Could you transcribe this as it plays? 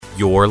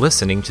You're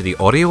listening to the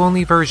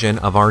audio-only version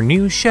of our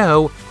new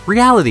show,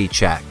 Reality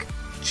Check.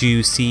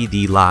 To see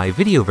the live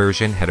video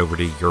version, head over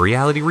to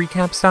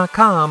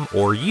yourrealityrecaps.com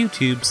or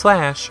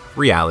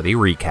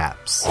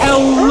YouTube/realityrecaps.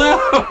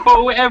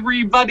 Hello,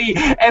 everybody,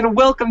 and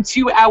welcome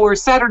to our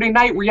Saturday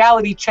night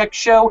Reality Check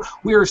show.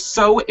 We are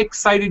so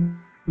excited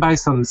by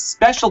some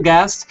special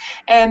guests,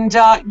 and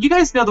you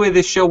guys know the way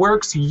this show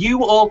works.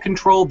 You all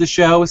control the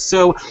show,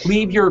 so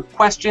leave your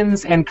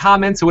questions and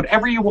comments or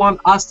whatever you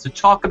want us to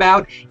talk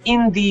about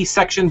in the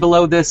section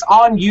below this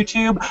on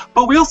YouTube.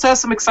 But we also have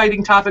some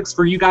exciting topics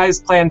for you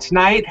guys planned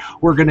tonight.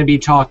 We're going to be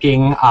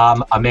talking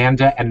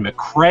Amanda and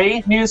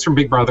McRae news from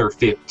Big Brother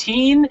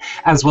 15,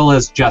 as well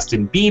as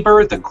Justin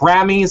Bieber, the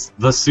Grammys,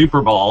 the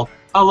Super Bowl.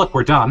 Oh, look,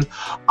 we're done.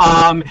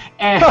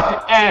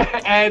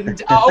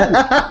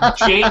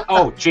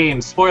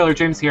 James, spoiler,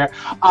 James here.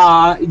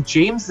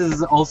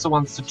 James also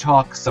wants to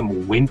talk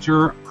some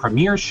winter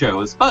premiere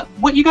shows, but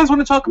what you guys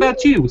want to talk about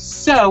too.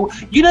 So,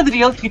 you know the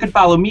deal. You can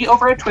follow me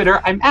over at Twitter.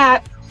 I'm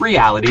at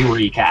Reality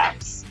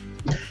Recaps.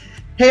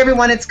 Hey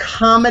everyone, it's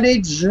Comedy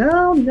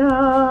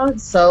Jonah.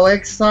 So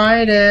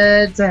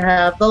excited to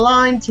have the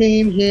Line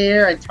team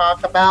here and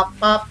talk about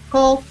pop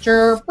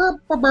culture.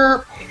 Burp, burp,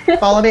 burp.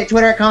 Follow me at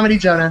Twitter at Comedy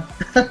Jonah.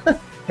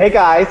 Hey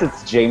guys,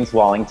 it's James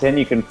Wallington.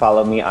 You can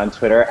follow me on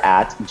Twitter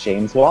at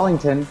James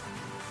Wallington.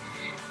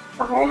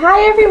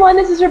 Hi everyone,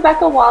 this is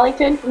Rebecca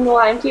Wallington from the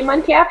Line team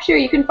on Capture.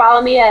 You can follow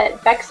me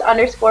at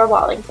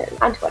Bex_Wallington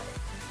on Twitter.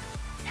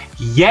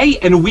 Yay,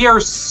 and we are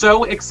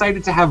so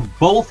excited to have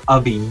both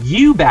of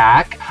you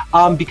back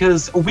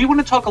because we want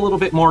to talk a little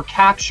bit more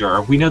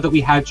Capture. We know that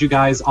we had you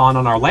guys on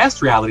our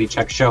last Reality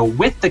Check show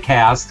with the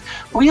cast.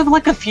 We have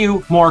like a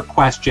few more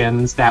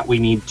questions that we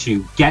need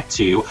to get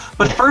to.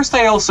 But first,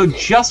 I also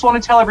just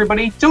want to tell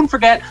everybody, don't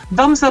forget,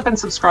 thumbs up and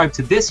subscribe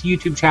to this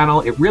YouTube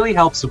channel. It really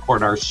helps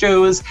support our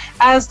shows,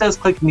 as does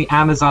clicking the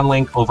Amazon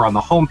link over on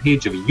the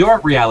homepage of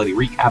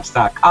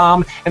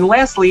yourrealityrecaps.com. And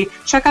lastly,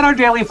 check out our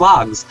daily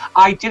vlogs.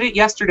 I did it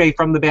yesterday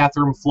from the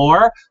bathroom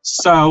floor,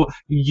 so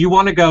you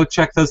want to go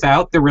check those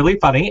out. They're really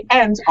funny.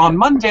 And on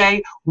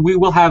Monday, we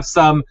will have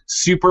some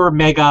super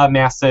mega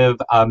massive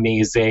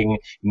amazing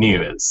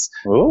news.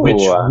 Ooh.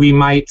 Which we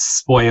might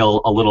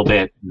spoil a little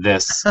bit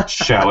this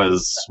show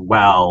as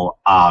well,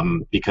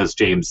 because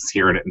James is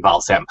here and it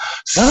involves him.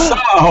 So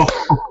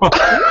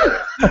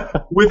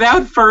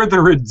without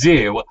further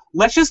ado,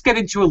 let's just get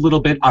into a little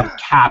bit of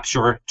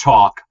Capture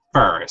talk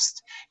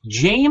first.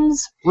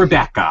 James,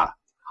 Rebecca,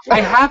 I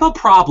have a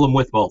problem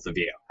with both of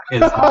you.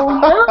 Oh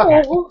no!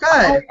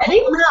 Good.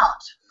 Call them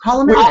out. Call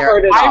them out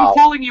there. I'm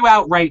calling you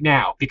out right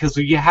now because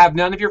you have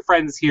none of your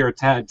friends here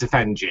to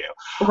defend you.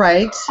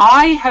 Right.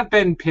 I have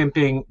been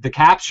pimping the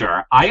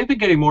Capture. I have been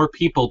getting more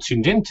people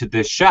tuned into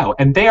this show,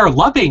 and they are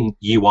loving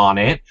you on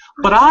it.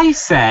 But I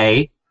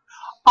say,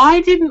 I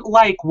didn't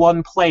like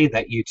one play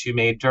that you two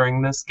made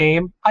during this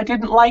game. I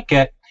didn't like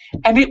it.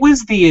 And it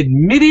was the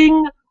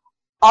admitting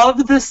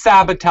of the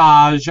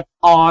sabotage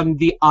on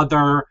the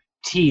other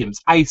teams.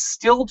 I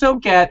still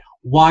don't get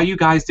why you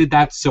guys did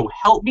that, so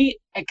help me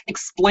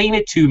explain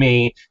it to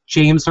me.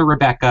 James or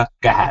Rebecca,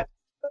 go ahead.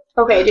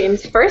 Okay,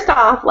 James, first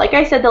off, like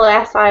I said the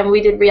last time we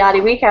did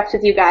reality recaps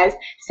with you guys,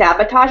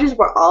 sabotages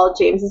were all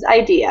James's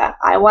idea.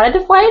 I wanted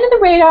to fly into the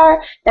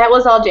radar. That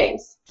was all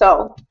James.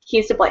 So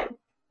he's to blame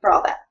for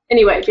all that.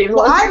 Anyway, James,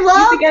 well, I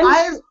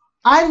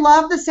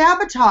love the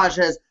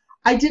sabotages.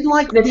 I didn't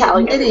like the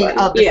admitting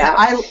of the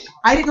I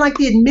didn't like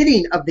the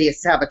admitting of the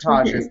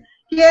sabotages. Mm-hmm.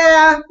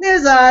 Yeah,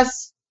 there's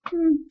us.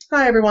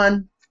 Hi,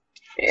 everyone.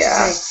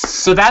 Yeah.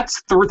 So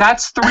that's 3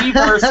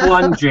 versus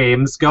 1,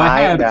 James. Go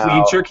ahead,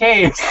 plead your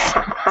case.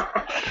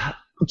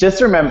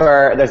 Just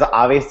remember, there's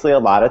obviously a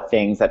lot of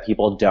things that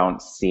people don't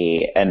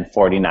see in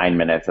 49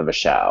 minutes of a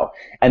show.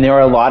 And there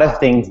were a lot of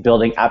things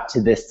building up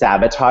to this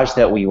sabotage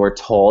that we were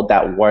told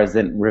that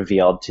wasn't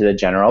revealed to the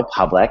general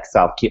public. So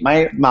I'll keep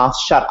my mouth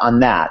shut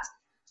on that.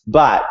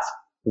 But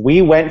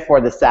we went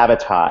for the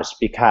sabotage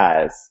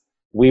because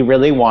we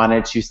really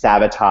wanted to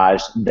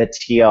sabotage the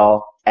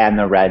teal and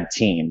the red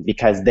team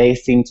because they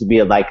seemed to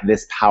be like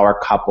this power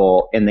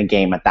couple in the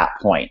game at that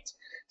point.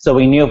 So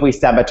we knew if we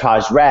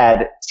sabotaged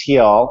red,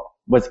 teal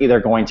was either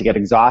going to get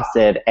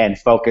exhausted and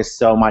focus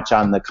so much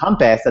on the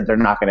compass that they're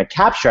not going to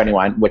capture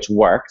anyone, which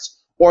worked,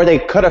 or they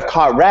could have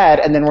caught red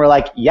and then we're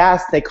like,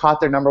 yes, they caught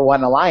their number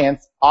one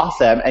alliance,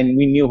 awesome, and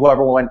we knew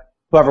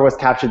whoever was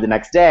captured the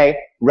next day,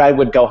 red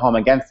would go home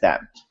against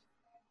them.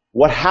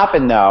 What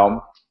happened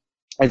though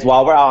is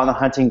while we're out on the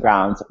hunting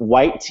grounds,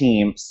 white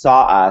team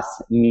saw us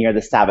near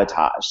the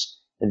sabotage.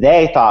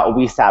 They thought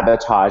we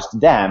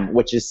sabotaged them,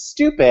 which is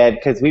stupid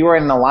because we were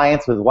in an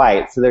alliance with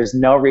white, so there's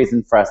no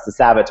reason for us to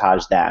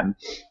sabotage them.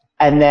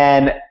 And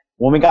then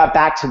when we got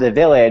back to the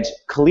village,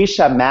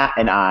 Kalisha, Matt,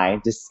 and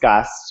I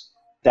discussed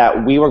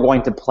that we were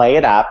going to play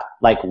it up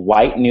like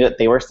white knew that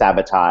they were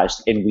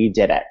sabotaged, and we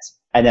did it.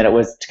 And then it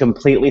was to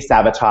completely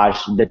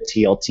sabotage the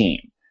teal team.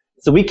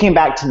 So we came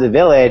back to the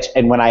village,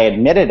 and when I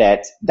admitted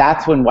it,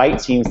 that's when white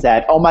team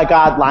said, oh my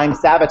God, Lime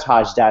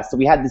sabotaged us. So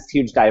we had this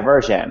huge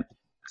diversion.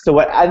 So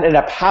what ended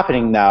up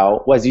happening,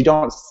 though, was you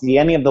don't see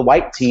any of the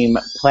white team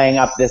playing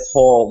up this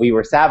whole we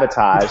were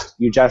sabotaged.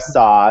 You just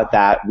saw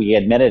that we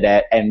admitted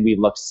it and we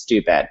looked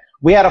stupid.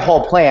 We had a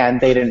whole plan.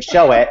 They didn't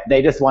show it.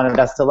 They just wanted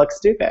us to look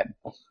stupid.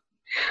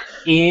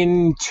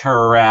 Interesting.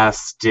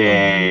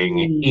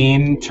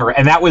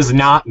 And that was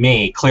not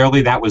me.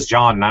 Clearly, that was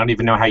John. And I don't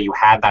even know how you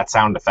had that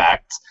sound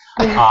effect.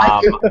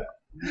 That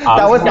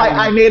was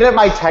I made it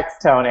my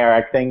text tone,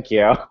 Eric. Thank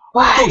you.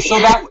 Oh, so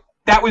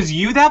that was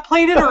you that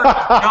played it, or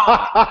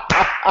John?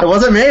 It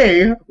wasn't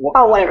me.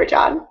 Oh, whatever,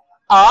 John.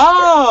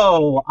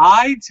 Oh,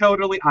 I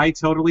totally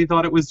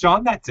thought it was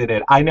John that did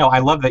it. I know. I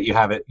love that you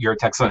have it. Your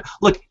text on.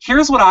 Look,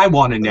 here's what I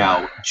want to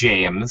know,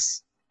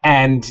 James,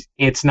 and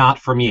it's not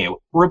from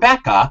you,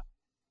 Rebecca.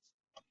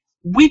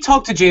 We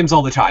talk to James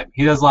all the time.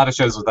 He does a lot of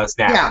shows with us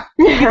now.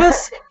 Yeah.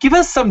 Give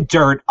us some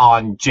dirt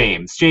on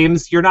James.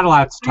 James, you're not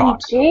allowed to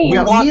talk. James.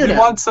 We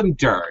want some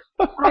dirt.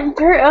 On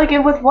dirt, like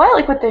with what?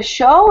 Like with the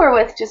show, or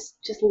with just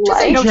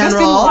life? Just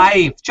in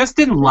life. Just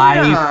in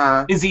life.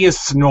 Yeah. Is he a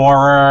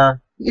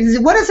snorer?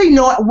 What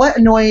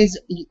annoys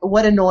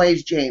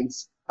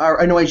James or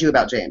annoys you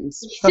about James?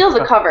 He steals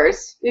the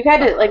covers. We've had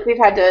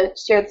to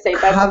share the same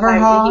bed Cover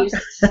sometimes, hog? and he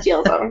just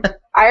steals them.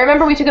 I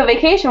remember we took a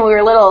vacation when we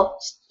were little.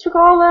 Just took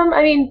all of them.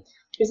 I mean,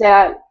 there's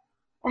that.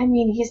 I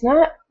mean, he's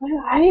not.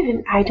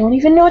 I don't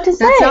even know what to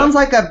say. That sounds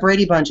like a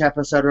Brady Bunch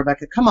episode,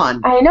 Rebecca. Come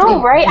on. I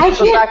know, right? I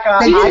can't.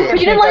 Rebecca,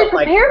 You didn't let me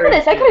prepare for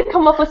this. I could have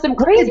come up with some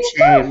crazy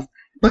stuff.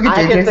 Look at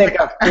I James. can think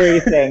of 3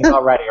 things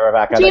already,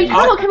 Rebecca. James,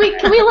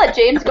 can we let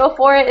James go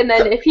for it, and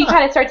then if he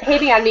kind of starts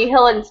hating on me,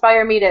 he'll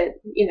inspire me to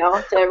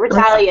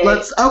retaliate.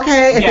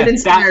 If it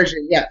inspires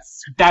you,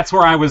 yes. That's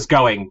where I was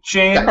going.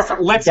 James,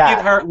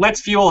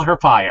 let's fuel her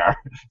fire.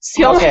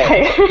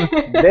 Okay.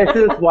 This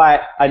is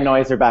what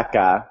annoys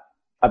Rebecca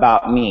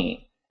about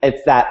me.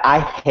 It's that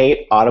I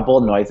hate audible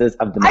noises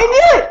of the mouth. I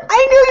knew it!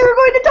 I knew you were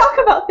going to talk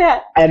about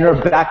that. And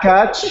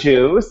Rebecca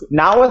chews,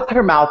 not with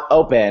her mouth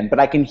open, but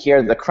I can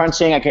hear the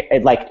crunching.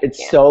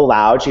 It's so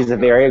loud. She's a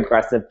very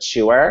aggressive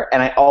chewer,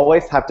 and I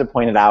always have to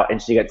point it out, and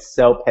she gets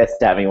so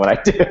pissed at me when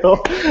I do.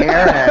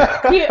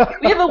 Eric.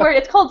 We have a word.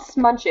 It's called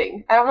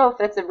smudging. I don't know if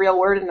that's a real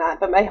word or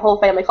not, but my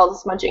whole family calls it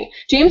smudging.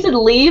 James would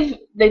leave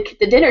the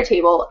dinner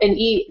table and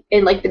eat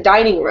in the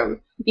dining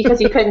room because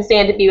he couldn't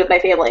stand to be with my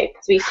family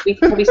because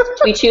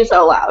we chew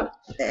so loud.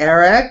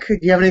 Eric, do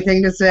you have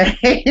anything to say?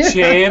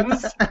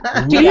 James,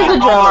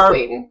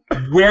 Queen.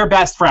 we're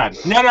best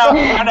friends. No,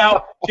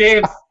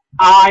 James,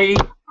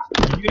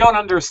 you don't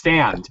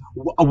understand.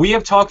 We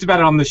have talked about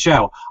it on the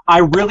show. I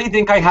really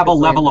think I have a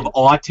level of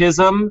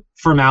autism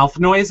for mouth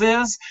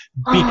noises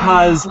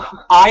because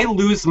I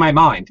lose my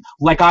mind.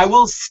 I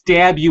will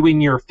stab you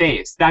in your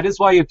face. That is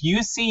why if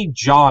you see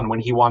John when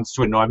he wants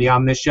to annoy me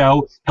on this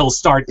show, he'll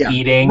start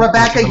eating.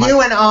 Rebecca,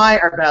 you and I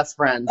are best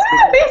friends.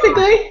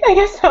 Basically, I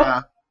guess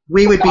so.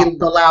 We would be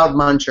the loud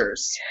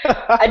munchers.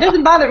 It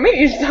doesn't bother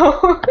me,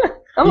 so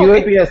You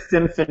would be a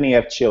symphony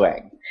of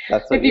chewing.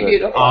 That's what It'd be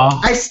beautiful.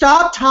 I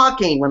stop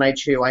talking when I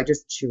chew. I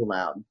just chew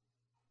loud.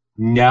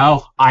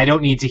 No, I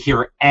don't need to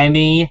hear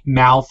any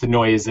mouth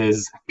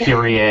noises,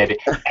 period,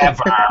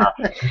 ever.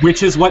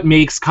 Which is what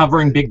makes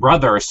covering Big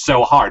Brother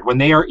so hard. When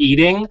they are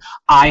eating,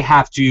 I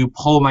have to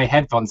pull my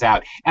headphones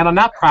out. And I'm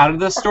not proud of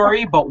this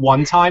story, but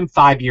one time,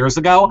 5 years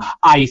ago,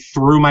 I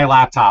threw my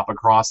laptop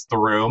across the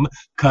room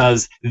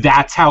because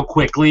that's how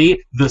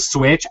quickly the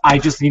switch, I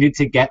just needed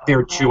to get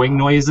their chewing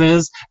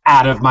noises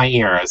out of my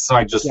ears. So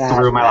I just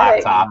threw my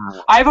laptop.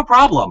 I have a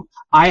problem.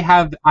 I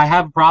have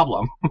a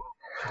problem.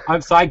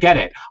 So I get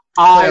it.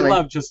 I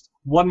love just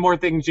one more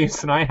thing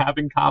James and I have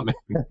in common.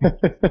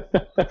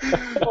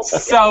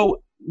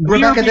 So,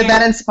 Rebecca, did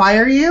that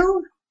inspire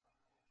you?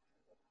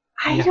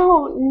 I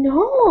don't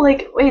know.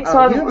 Wait,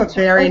 so you have a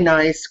very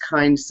nice,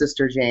 kind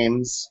sister,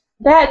 James.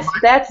 That's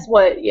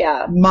what,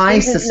 My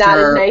James sister is not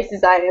as nice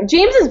as I am.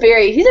 James is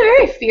he's a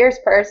very fierce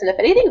person. If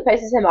anything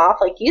pisses him off,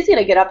 he's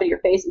gonna get up in your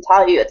face and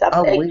tell you it's up.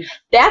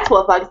 That's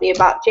what bugs me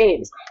about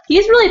James.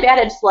 He's really bad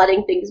at just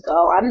letting things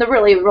go. I'm the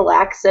really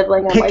relaxed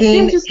sibling. I'm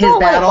James, just don't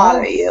let it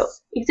bother you.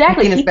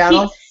 Exactly.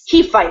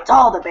 He fights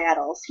all the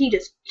battles. He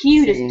just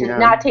does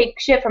not take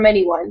shit from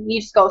anyone.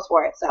 He just goes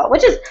for it. So,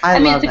 which is,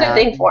 it's a good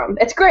thing for him.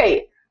 It's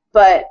great.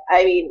 But,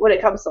 when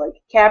it comes to,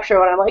 capture,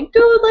 when I'm like,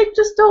 dude,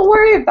 just don't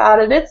worry about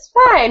it. It's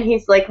fine.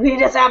 He's like, we need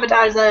to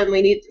sabotage them.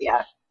 We need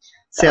to,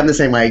 See, I'm the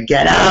same way.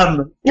 Get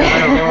him!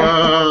 Get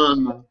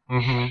him!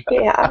 Mm-hmm.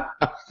 Yeah.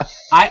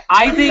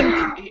 I think,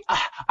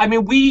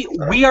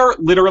 we are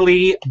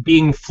literally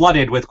being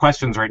flooded with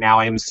questions right now.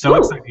 I am so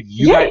excited.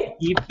 You guys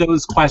keep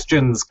those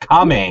questions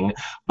coming.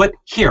 But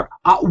here,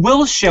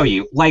 we'll show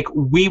you.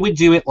 We would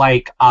do it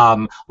like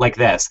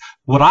this.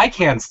 What I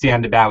can't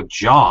stand about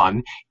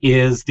John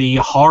is the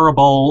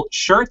horrible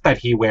shirt that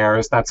he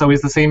wears. That's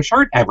always the same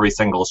shirt every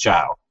single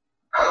show.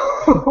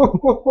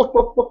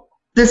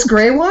 This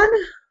gray one?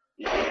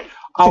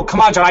 Oh, come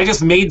on, John. I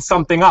just made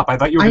something up. I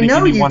thought you were going to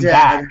give me one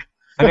back.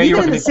 You've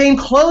been in the same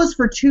clothes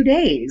for 2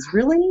 days.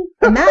 Really?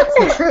 And that's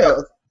the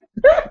truth.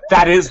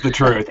 That is the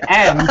truth.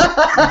 And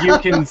you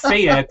can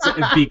see it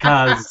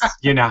because,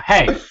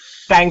 hey,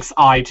 Thanks,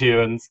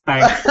 iTunes.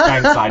 Thanks,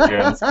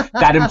 iTunes.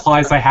 That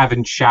implies I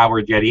haven't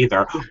showered yet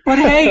either. But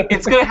hey,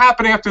 it's going to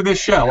happen after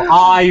this show.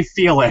 I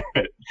feel it.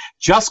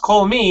 Just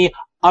call me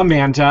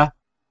Amanda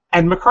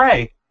and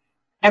McCrae.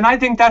 And I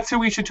think that's who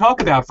we should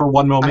talk about for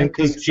one moment,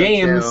 because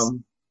James,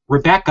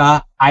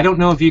 Rebecca, I don't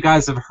know if you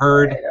guys have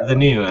heard the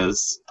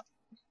news.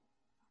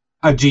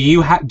 Do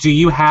you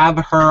have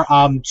her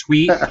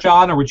tweet,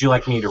 John, or would you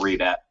like me to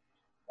read it?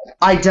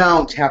 I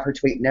don't have her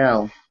tweet,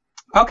 no.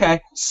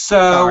 Okay,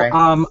 so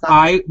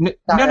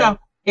no,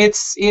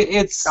 it's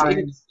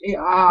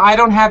I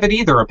don't have it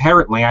either.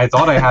 Apparently, I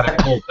thought I had it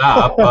pulled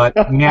up,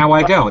 but now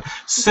I don't.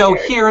 So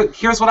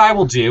here's what I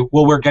will do.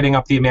 While we're getting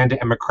up the Amanda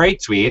and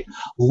McCrae tweet,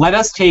 let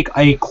us take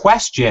a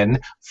question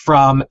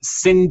from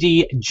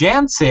Cindy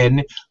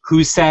Jansen,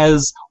 who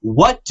says,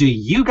 "What do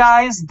you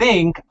guys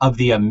think of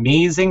the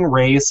Amazing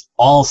Race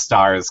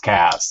All-Stars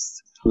cast?"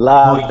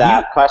 Love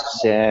that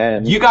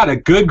question. You got a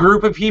good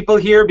group of people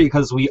here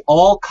because we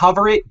all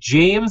cover it.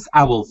 James,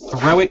 I will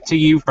throw it to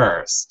you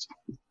first.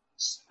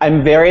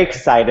 I'm very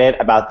excited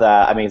about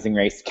the Amazing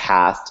Race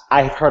cast.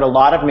 I've heard a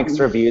lot of mixed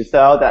reviews,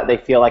 though, that they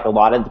feel like a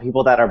lot of the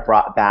people that are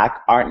brought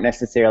back aren't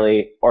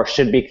necessarily or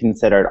should be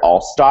considered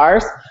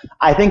all-stars.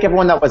 I think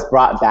everyone that was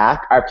brought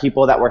back are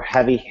people that were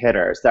heavy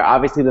hitters. They're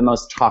obviously the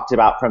most talked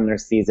about from their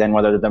season,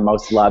 whether they're the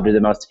most loved or the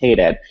most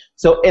hated.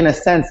 So in a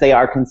sense, they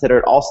are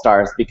considered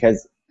all-stars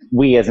because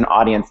we as an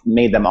audience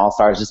made them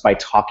all-stars just by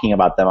talking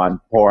about them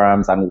on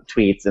forums, on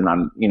tweets, and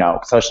on,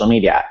 social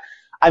media.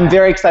 I'm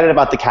very excited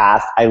about the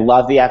cast. I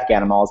love the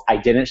Afghanimals. I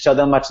didn't show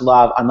them much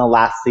love on the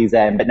last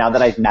season, but now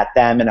that I've met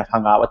them and have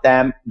hung out with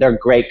them, they're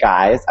great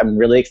guys. I'm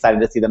really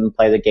excited to see them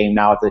play the game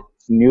now with a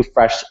new,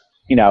 fresh,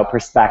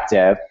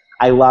 perspective.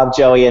 I love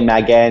Joey and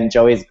Megan.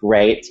 Joey's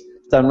great.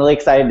 So I'm really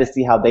excited to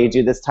see how they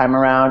do this time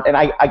around. And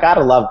I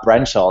gotta love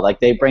Brenchel. Like,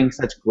 they bring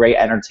such great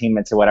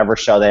entertainment to whatever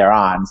show they are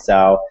on.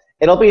 So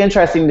it'll be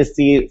interesting to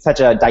see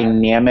such a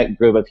dynamic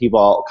group of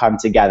people come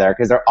together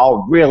because they're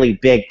all really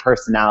big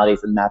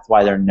personalities, and that's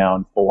why they're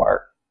known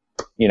for,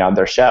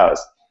 their shows.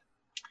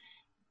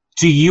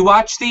 Do you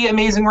watch The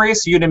Amazing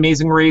Race? Are you an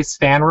Amazing Race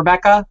fan,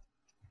 Rebecca?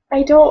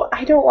 I don't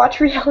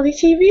watch reality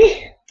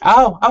TV.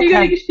 Oh, okay. Are you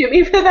gonna shoot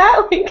me for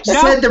that?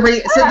 Said the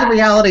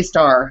reality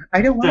star.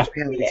 I don't watch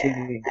reality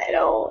TV. I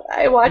don't.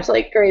 I watch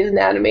Grey's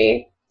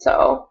Anatomy.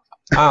 So.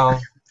 Oh,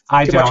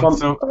 I don't.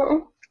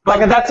 So.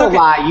 But that's a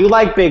lie. You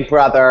like Big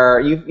Brother.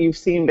 You've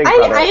seen Big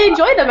Brother. I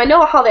enjoy them. I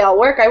know how they all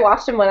work. I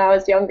watched them when I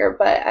was younger,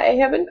 but I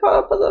haven't caught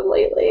up with them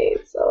lately.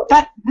 So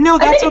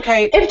that's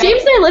okay. If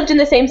James and I lived in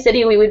the same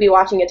city, we would be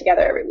watching it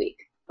together every week.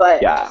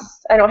 But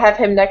I don't have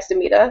him next to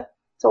me to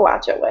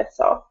watch it with.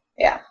 So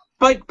yeah.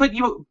 But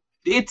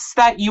it's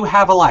that you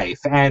have a life,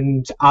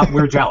 and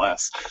we're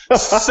jealous.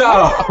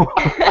 So.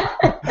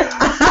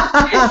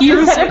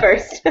 You said it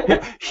first.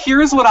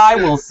 Here's what I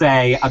will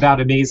say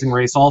about Amazing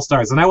Race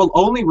All-Stars, and I will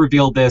only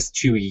reveal this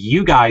to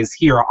you guys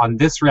here on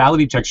this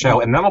reality check show,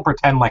 and then I'll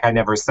pretend like I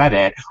never said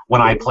it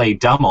when I played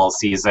dumb all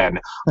season.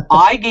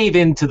 I gave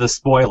in to the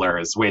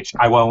spoilers, which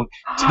I won't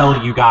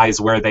tell you guys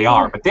where they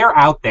are, but they're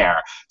out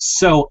there.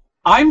 So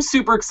I'm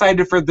super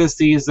excited for this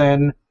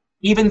season.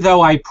 Even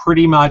though I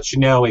pretty much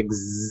know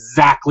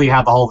exactly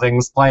how the whole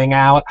thing's playing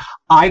out,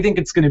 I think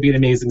it's going to be an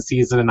amazing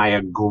season, and I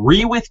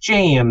agree with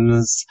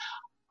James.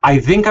 I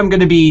think I'm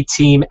going to be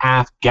Team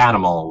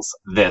Afghanimals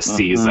this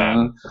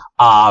season,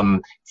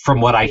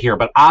 from what I hear.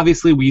 But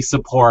obviously, we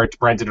support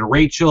Brendan and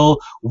Rachel.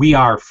 We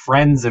are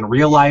friends in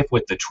real life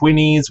with the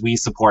Twinnies. We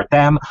support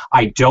them.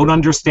 I don't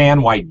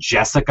understand why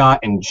Jessica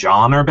and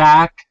John are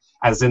back,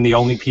 as in the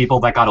only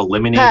people that got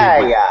eliminated.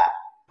 Hey,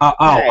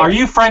 are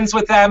you friends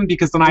with them?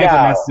 Because then I have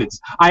a message.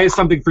 I have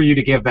something for you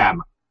to give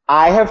them.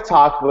 I have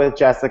talked with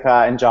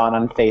Jessica and John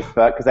on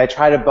Facebook because I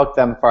tried to book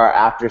them for our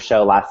after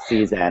show last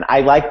season.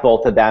 I like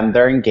both of them.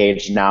 They're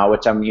engaged now,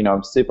 which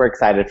I'm super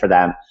excited for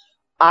them.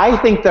 I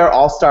think they're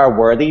all-star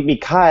worthy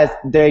because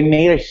they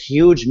made a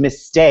huge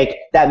mistake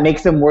that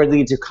makes them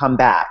worthy to come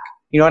back.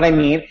 You know what I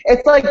mean?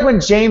 It's like when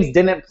James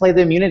didn't play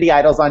the Immunity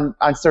Idols on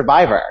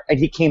Survivor and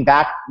he came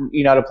back,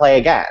 to play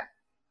again.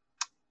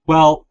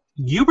 Well,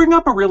 you bring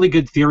up a really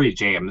good theory,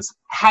 James.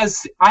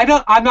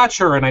 I'm not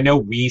sure, and I know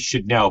we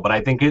should know, but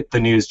I think the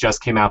news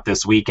just came out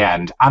this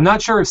weekend. I'm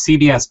not sure if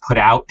CBS put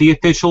out the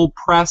official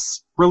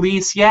press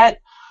release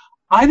yet.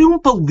 I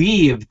don't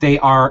believe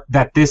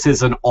that this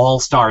is an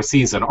all-star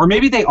season, or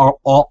maybe they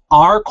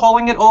are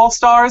calling it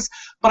all-stars,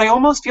 but I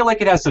almost feel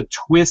like it has a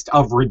twist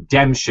of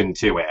redemption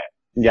to it.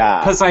 Yeah.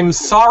 Because I'm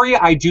sorry,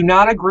 I do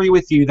not agree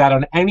with you that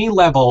on any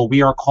level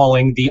we are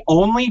calling the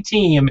only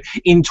team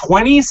in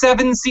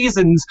 27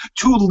 seasons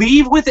to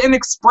leave with an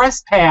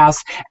express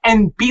pass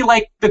and be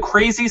like the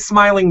crazy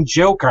smiling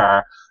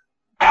Joker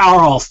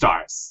our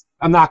all-stars.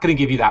 I'm not going to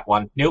give you that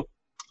one. Nope.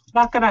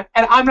 Not going to.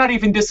 And I'm not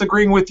even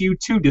disagreeing with you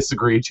to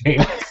disagree,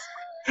 James.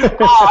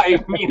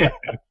 I mean it.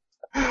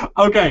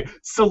 Okay,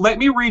 so let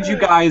me read you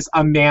guys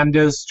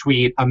Amanda's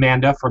tweet.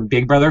 Amanda from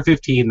Big Brother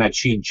 15 that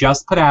she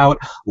just put out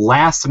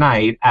last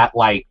night at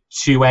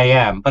 2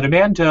 a.m. But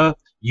Amanda,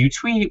 you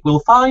tweet, we'll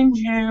find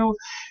you.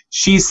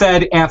 She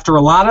said, after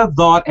a lot of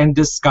thought and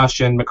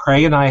discussion,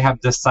 McCrae and I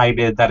have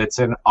decided that it's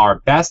in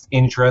our best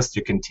interest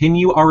to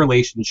continue our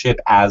relationship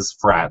as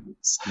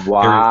friends.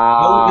 Wow. There is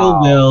no ill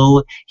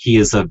will. He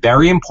is a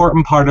very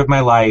important part of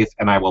my life,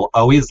 and I will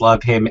always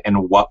love him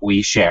and what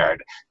we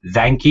shared.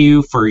 Thank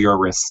you for your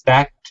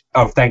respect.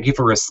 Oh, thank you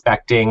for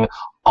respecting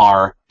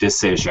our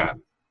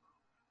decision.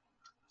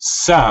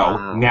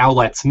 So, now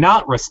let's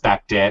not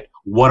respect it.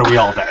 What do we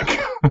all think?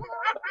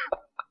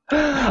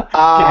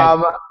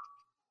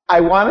 I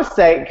want to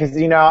say, because,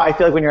 you know, I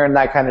feel like when you're in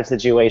that kind of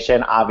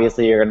situation,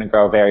 obviously you're going to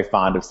grow very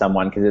fond of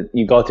someone because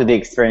you go through the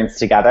experience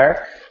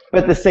together.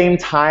 But at the same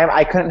time,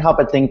 I couldn't help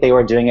but think they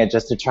were doing it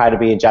just to try to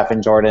be Jeff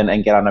and Jordan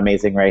and get on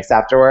Amazing Race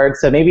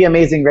afterwards. So maybe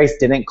Amazing Race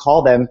didn't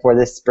call them for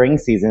this spring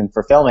season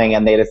for filming,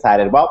 and they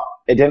decided, well,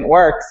 it didn't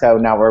work, so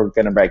now we're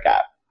going to break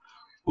up.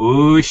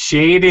 Ooh,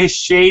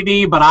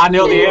 shady, but I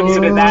know the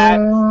answer to that.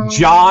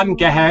 John,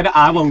 go ahead.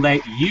 I will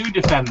let you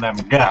defend them.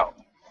 Go.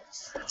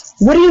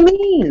 What do you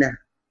mean?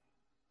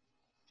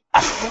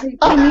 What do you mean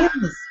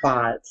on the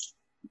spot?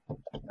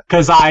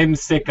 Because I'm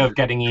sick of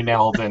getting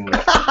emailed and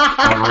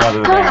every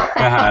other thing. Go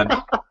ahead.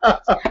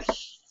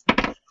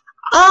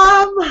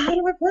 How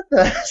do I put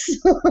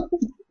this?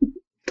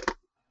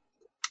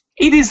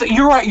 It is.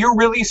 You're right. You're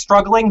really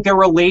struggling. Their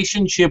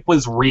relationship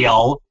was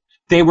real.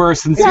 They were a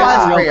sincere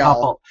real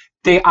couple.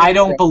 I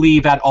don't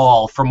believe at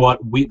all, from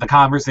the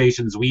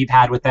conversations we've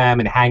had with them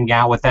and hanging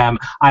out with them,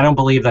 I don't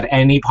believe that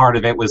any part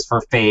of it was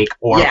for fake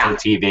or for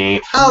TV.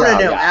 Oh,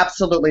 no,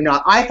 absolutely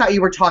not. I thought you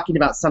were talking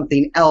about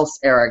something else,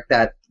 Eric,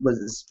 that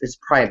is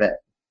private.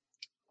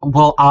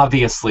 Well,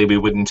 obviously, we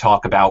wouldn't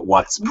talk about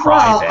what's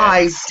private. Well,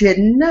 I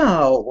didn't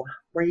know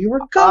where you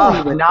were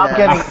going with not this.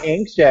 getting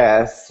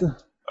anxious.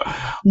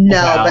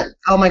 No, but,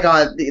 oh my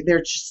God,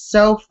 they're just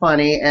so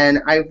funny, and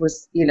I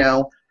was,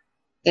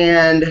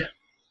 and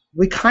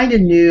we kind of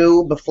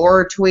knew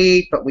before a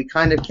tweet, but we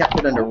kind of kept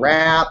it under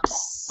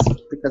wraps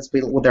because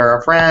they're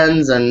our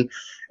friends, and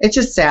it's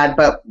just sad,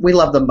 but we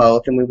love them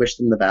both, and we wish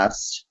them the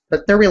best.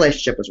 But their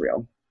relationship was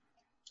real.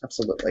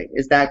 Absolutely.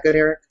 Is that good,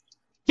 Eric?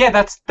 Yeah,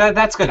 that's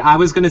good. I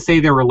was going to say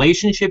their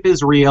relationship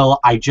is real.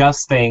 I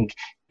just think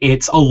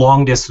it's a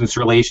long-distance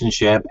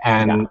relationship,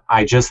 and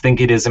I just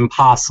think it is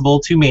impossible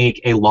to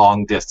make a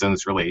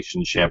long-distance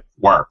relationship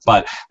work.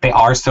 But they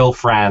are still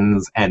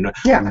friends, and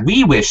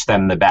we wish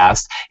them the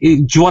best.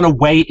 Do you want to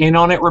weigh in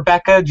on it,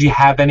 Rebecca? Do you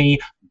have any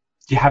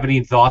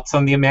thoughts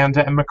on the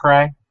Amanda and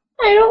McCrae?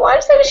 I don't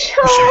watch that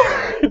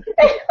show.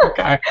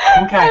 Okay.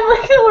 I'm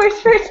like the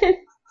worst person.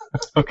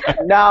 Okay.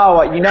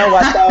 No, you know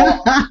what,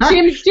 though?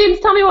 James,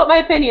 tell me what my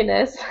opinion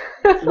is.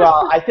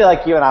 Well, I feel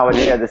like you and I would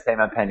share the same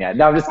opinion.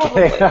 No, I'm just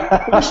kidding.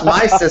 Wish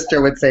my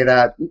sister would say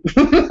that.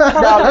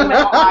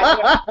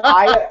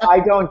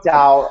 I don't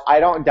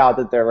doubt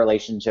that their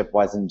relationship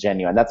wasn't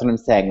genuine. That's what I'm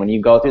saying. When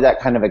you go through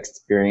that kind of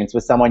experience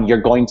with someone,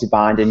 you're going to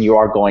bond and you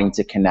are going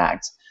to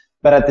connect.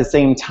 But at the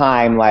same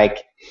time,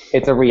 like,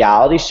 it's a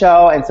reality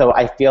show, and so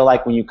I feel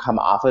like when you come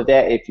off of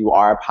it, if you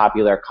are a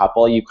popular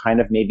couple, you kind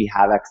of maybe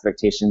have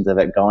expectations of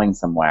it going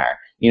somewhere.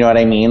 You know what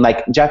I mean?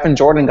 Like, Jeff and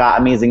Jordan got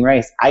Amazing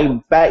Race.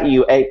 I bet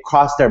you it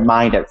crossed their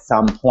mind at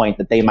some point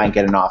that they might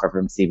get an offer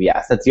from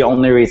CBS. That's the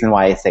only reason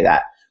why I say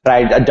that. But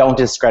I don't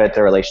discredit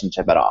their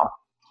relationship at all.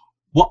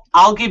 Well,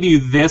 I'll give you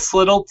this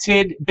little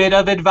tidbit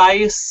of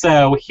advice.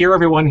 So here,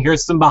 everyone,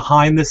 here's some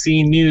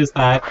behind-the-scene news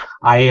that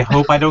I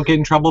hope I don't get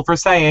in trouble for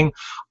saying.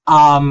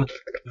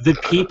 The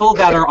people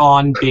that are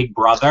on Big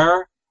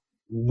Brother,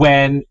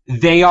 when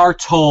they are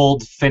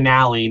told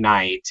finale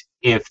night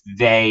if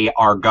they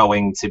are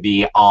going to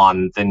be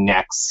on the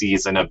next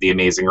season of The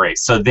Amazing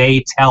Race. So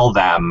they tell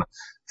them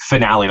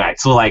finale night.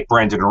 So like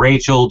Brendan and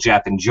Rachel,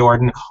 Jeff and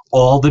Jordan,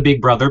 all the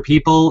Big Brother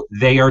people,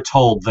 they are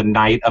told the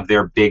night of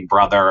their Big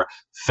Brother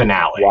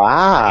finale.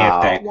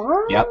 Wow.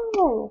 Yep.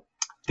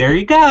 There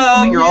you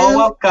go. You're all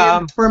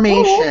welcome.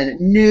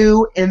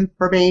 New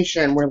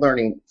information we're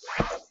learning.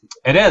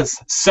 It is.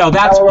 So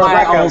that's why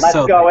Rebecca, I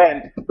also...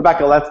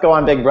 Rebecca, let's go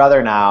on Big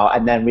Brother now,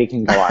 and then we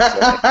can go on.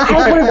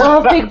 I would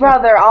love Big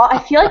Brother.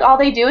 I feel like all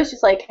they do is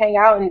just like hang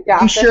out and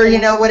gossip. You sure you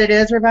know what it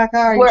is, Rebecca?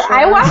 Are you sure?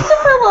 I watched it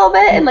for a little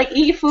bit and like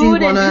eat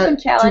food and do some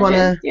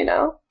challenges, Do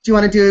you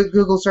want to do a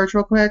Google search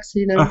real quick so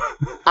you know?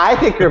 I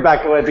think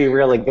Rebecca would be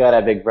really good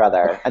at Big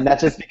Brother, and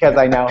that's just because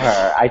I know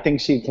her. I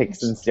think she'd take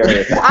some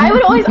serious. I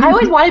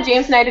always wanted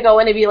James and I to go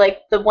in and be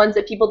like the ones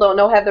that people don't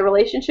know have the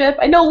relationship.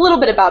 I know a little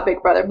bit about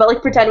Big Brother, but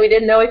like pretend we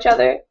didn't know each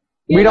other.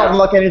 We don't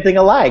look anything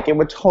alike. It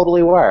would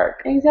totally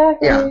work.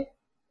 Exactly. Yeah.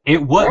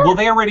 It would. Yeah. Well,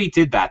 they already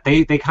did that.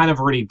 They kind of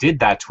already did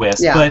that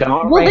twist. Yeah. But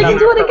they can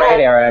do it again. Right,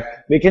 Eric.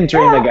 We can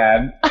dream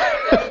again.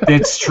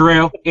 It's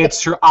true.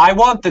 It's true. I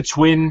want the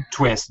twin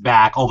twist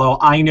back, although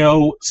I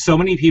know so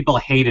many people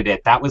hated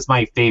it. That was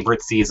my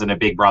favorite season of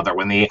Big Brother,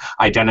 when the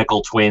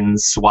identical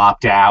twins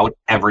swapped out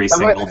every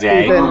single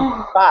day.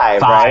 Season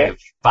 5, right?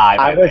 5.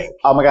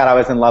 I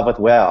was in love with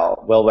Will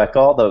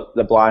Wickel,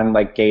 the blonde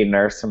like gay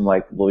nurse from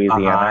like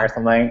Louisiana or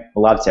something.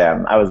 Loved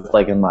him. I was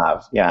like in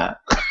love. Yeah.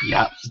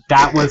 Yeah,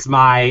 that was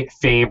my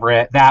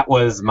favorite. That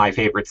was my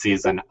favorite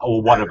season.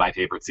 One of my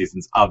favorite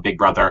seasons of Big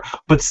Brother.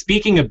 But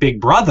speaking of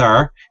Big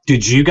Brother,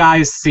 did you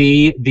guys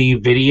see the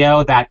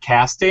video that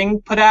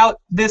casting put out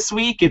this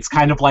week? It's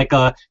kind of like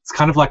our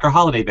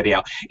holiday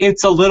video.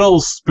 It's a little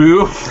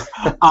spoof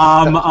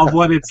of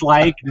what it's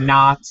like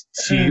not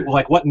to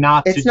what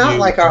not to do. It's not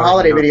like our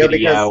holiday video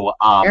because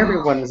um,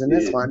 everyone was in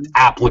this one.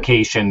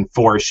 Application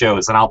for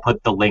shows, and I'll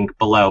put the link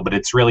below. But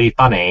it's really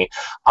funny.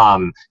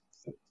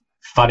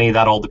 Funny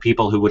that all the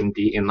people who wouldn't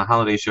be in the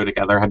holiday show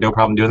together had no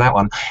problem doing that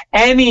one.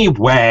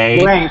 Anyway.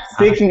 Wait,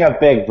 speaking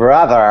of Big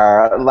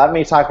Brother, let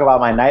me talk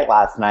about my night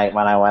last night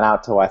when I went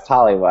out to West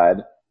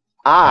Hollywood.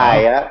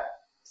 I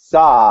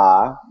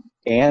saw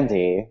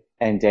Andy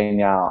and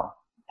Danielle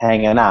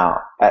hanging out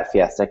at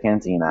Fiesta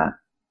Cantina.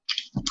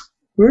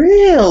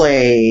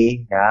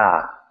 Really?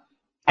 Yeah.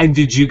 And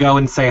did you go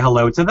and say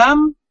hello to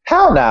them?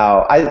 Hell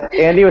no.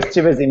 Andy was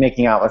too busy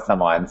making out with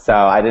someone, so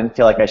I didn't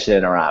feel like I should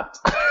interrupt.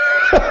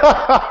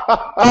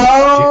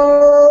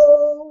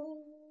 Oh.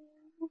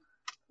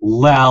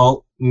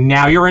 Well,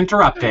 now you're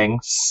interrupting,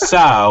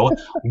 so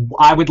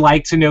I would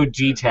like to know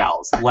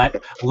details.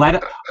 We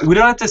don't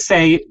have to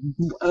say,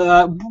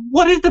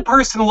 what did the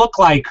person look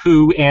like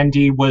who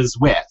Andy was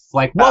with?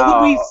 Like, what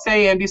would we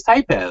say Andy's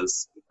type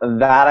is?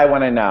 That I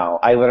want to know.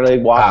 I literally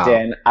walked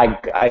in.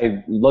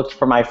 I looked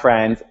for my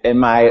friends. In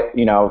my,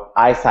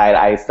 eyesight,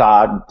 I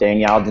saw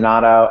Danielle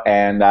Donato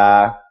and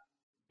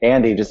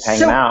Andy just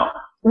hanging out.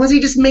 Was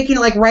he just making it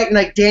like right in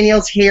like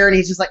Danielle's here, and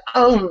he's just like,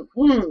 oh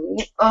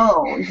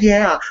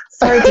yeah,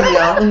 sorry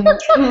Danielle.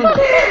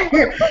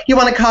 Here, you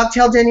want a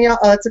cocktail, Danielle?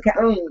 Oh, it's okay.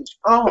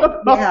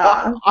 Oh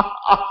yeah.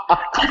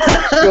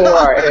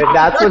 Sure. If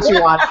that's what you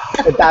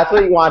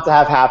want, to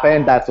have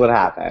happen, that's what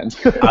happened.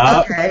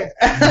 Okay.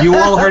 You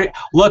all heard it.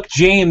 Look,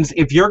 James,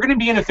 if you're going to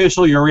be an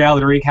official Your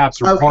Reality Recaps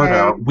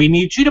reporter, we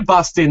need you to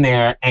bust in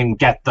there and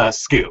get the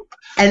scoop.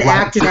 And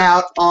act it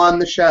out on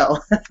the show.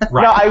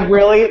 Right. No, I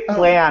really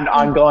planned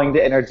on going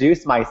to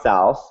introduce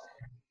myself,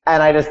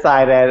 and I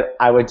decided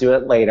I would do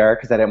it later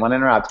because I didn't want to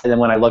interrupt. And then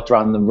when I looked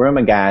around the room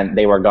again,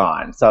 they were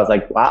gone. So I was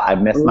like, wow, I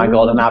missed my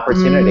golden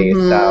opportunity.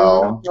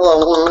 So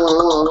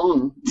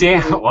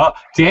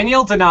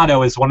Danielle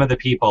Donato is one of the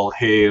people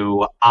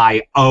who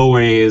I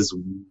always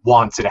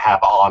wanted to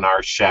have on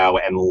our show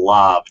and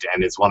loved,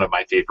 and is one of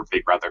my favorite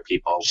Big Brother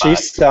people.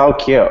 She's so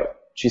cute.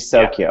 She's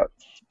so cute.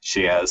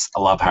 She is.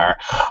 I love her.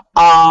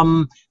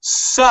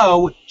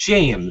 So,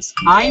 James,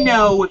 I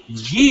know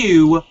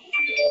you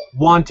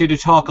wanted to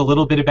talk a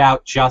little bit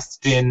about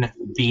Justin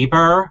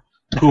Bieber,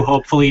 who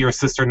hopefully your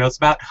sister knows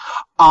about.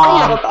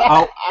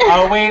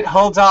 Wait,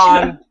 hold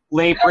on.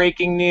 Late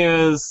breaking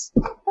news.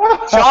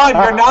 John,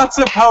 you're not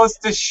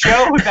supposed to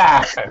show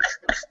that.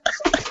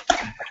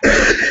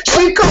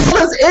 She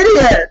called us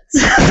idiots.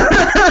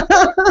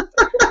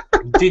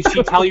 Did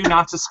she tell you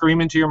not to scream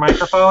into your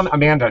microphone?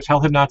 Amanda, tell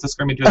him not to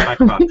scream into his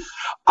microphone.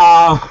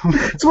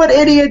 It's what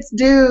idiots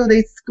do.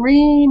 They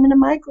scream into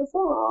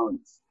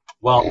microphones.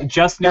 Well,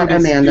 just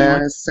notice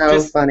Amanda is so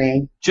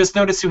funny. Just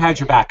notice who had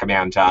your back,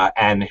 Amanda,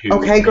 and who.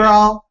 Okay,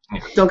 girl.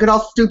 Don't get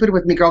all stupid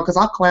with me, girl, because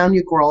I'll clown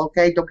you, girl.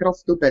 Okay, don't get all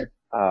stupid.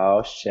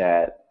 Oh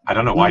shit! I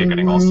don't know why you're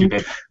getting all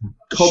stupid.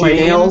 Hold my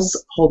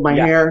nails. Hold my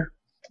hair.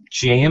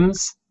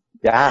 James.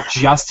 Yeah.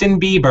 Justin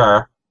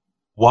Bieber.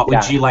 What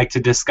would you like to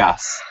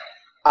discuss?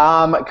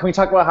 Can we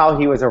talk about how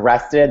he was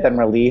arrested, then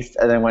released,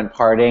 and then went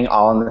partying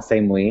all in the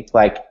same week?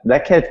 Like,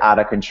 that kid's out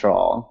of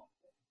control.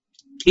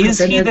 Is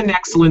he the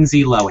next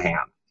Lindsay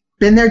Lohan?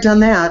 Been there, done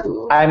that.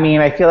 I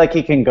mean, I feel like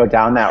he can go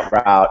down that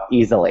route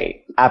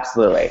easily.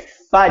 Absolutely.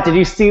 But did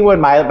you see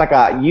when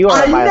did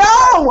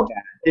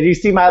you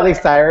see Miley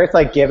Cyrus,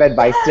 give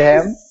advice to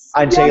him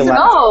on Jay Leno?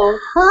 No.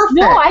 Perfect.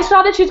 No, I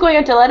saw that she was going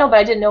on to Leno, but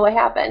I didn't know what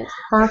happened.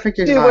 Perfect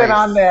advice. She went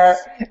on there,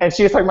 and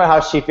she was talking about how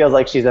she feels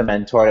like she's a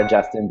mentor to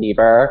Justin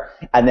Bieber.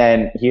 And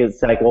then he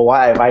was like, well,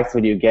 what advice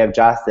would you give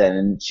Justin?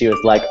 And she was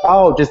like,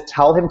 oh, just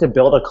tell him to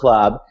build a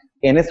club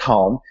in his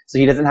home so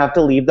he doesn't have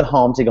to leave the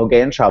home to go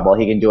get in trouble.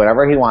 He can do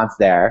whatever he wants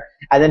there.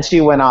 And then she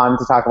went on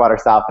to talk about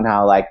herself and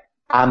how,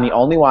 I'm the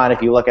only one,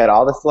 if you look at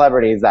all the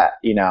celebrities that,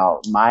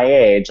 my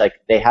age,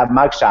 they have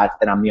mugshots,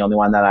 and I'm the only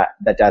one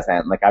that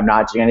doesn't. I'm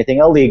not doing anything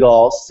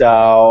illegal,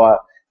 so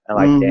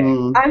I'm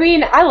dang. I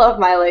mean, I love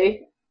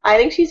Miley. I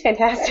think she's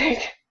fantastic.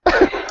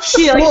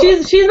 She's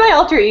my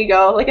alter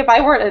ego. If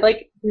I weren't,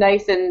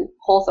 nice and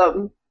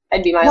wholesome,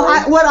 I'd be Miley.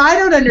 Well, what I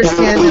don't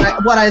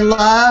understand, what I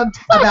loved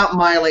about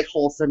Miley,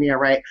 wholesome, yeah,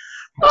 right.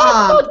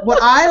 What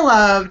I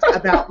loved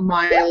about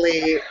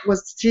Miley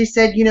was she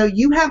said,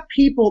 you have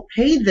people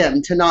pay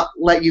them to not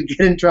let you get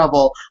in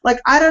trouble.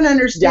 I don't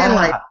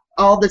understand,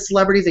 all the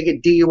celebrities that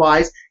get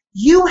DUIs.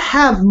 You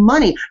have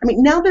money. I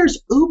mean, now there's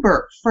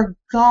Uber, for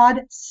God's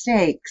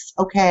sakes,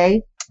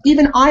 okay?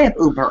 Even I have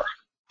Uber.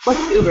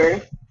 What's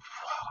Uber?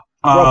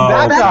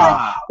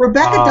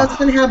 Rebecca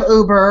doesn't have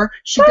Uber.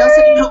 She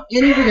doesn't know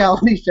any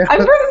reality shows.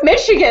 I'm from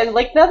Michigan.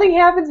 Like, nothing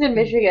happens in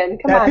Michigan.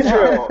 Come on. That's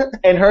true.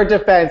 In her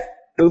defense,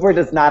 Uber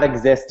does not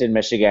exist in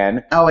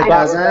Michigan. Oh, it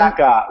doesn't?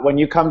 Rebecca, when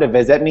you come to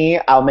visit me,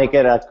 I'll make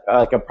it a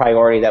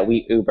priority that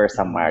we Uber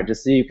somewhere,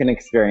 just so you can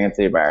experience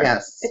Uber.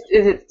 Yes.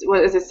 Is it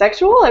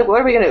sexual? Like, what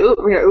are we gonna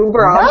Uber? We're gonna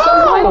Uber on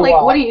someone?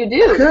 Like, what do you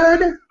do?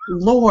 Good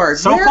Lord.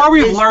 So far,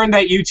 we've learned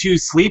that you two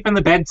sleep in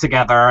the bed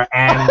together,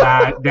 and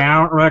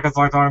now Rebecca's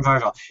like on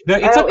social.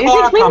 It's a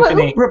car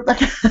company.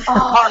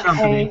 Car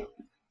company.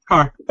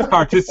 Car.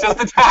 It's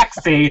just a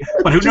taxi,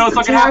 but who knows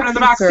what can happen in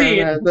the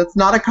backseat? That's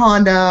not a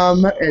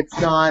condom.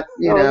 It's not,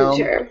 you know.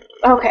 Sure.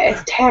 Okay,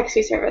 it's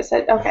taxi service.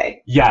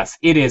 Okay. Yes,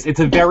 it is. It's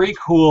a very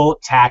cool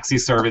taxi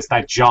service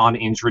that John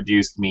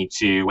introduced me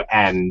to,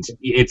 and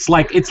it's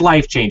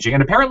life-changing.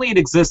 And apparently it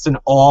exists in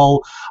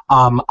all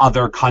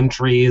other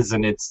countries,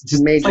 and it's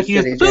just major like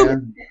you cities, just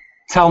boop,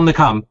 tell them to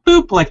come,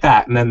 boop, like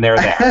that, and then they're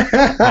there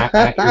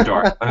at your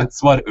door.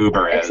 That's what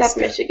Uber is. Except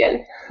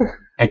Michigan.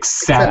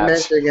 Except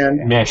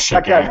Michigan.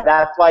 Because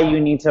that's why you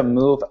need to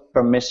move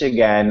from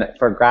Michigan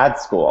for grad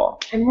school.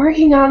 I'm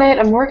working on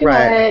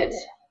it.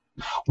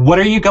 What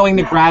are you going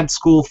to grad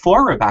school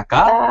for,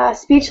 Rebecca?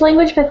 Speech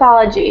language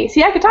pathology.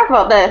 See, I could talk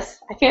about this.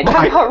 I can't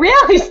talk about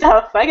reality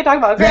stuff. I can talk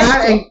about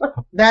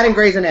that and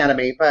Grey's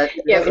Anatomy, but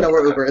he doesn't know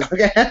where Uber is.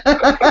 Okay.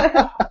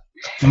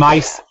 My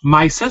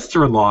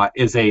sister-in-law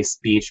is a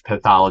speech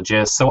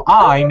pathologist, so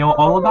I know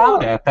all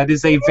about it. That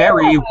is a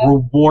very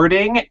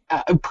rewarding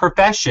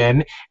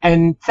profession,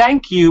 and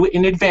thank you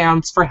in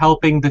advance for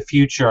helping the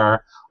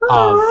future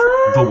of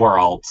the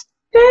world.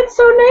 That's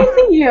so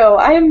nice of you.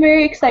 I am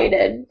very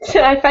excited.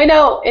 I find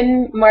out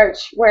in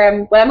March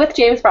when I'm with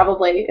James,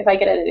 probably, if I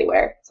get it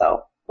anywhere.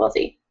 So we'll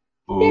see.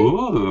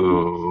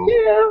 Ooh.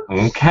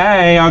 Yeah.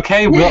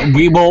 Okay.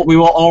 We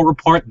will all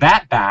report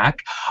that back.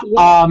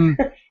 Yeah.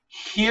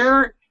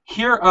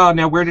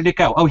 Now where did it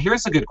go? Oh,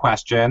 here's a good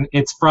question.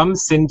 It's from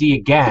Cindy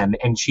again,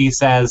 and she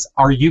says,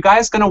 are you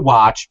guys going to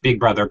watch Big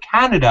Brother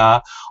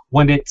Canada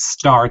when it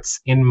starts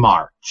in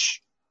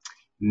March?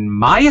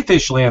 My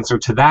official answer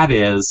to that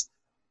is,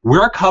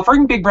 we're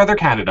covering Big Brother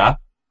Canada.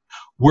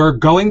 We're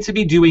going to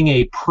be doing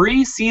a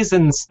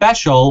pre-season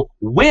special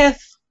with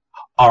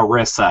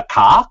Arissa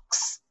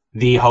Cox,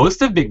 the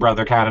host of Big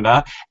Brother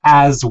Canada,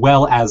 as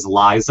well as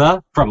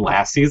Liza from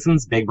last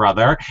season's Big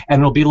Brother.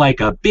 And it'll be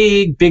like a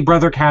big Big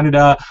Brother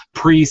Canada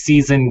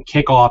pre-season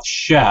kickoff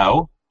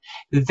show.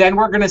 Then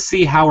we're going to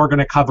see how we're going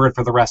to cover it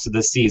for the rest of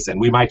the season.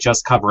 We might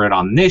just cover it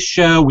on this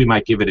show. We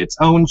might give it its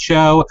own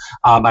show.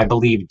 I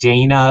believe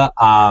Dana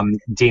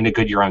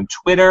Goodyear on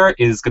Twitter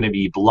is going to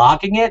be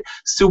blogging it.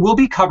 So we'll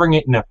be covering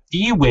it in a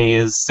few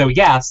ways. So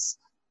yes,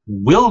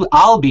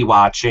 I'll be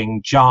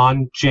watching.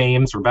 John,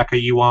 James, Rebecca,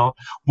 you won't.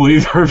 Will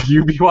either of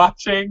you be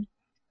watching?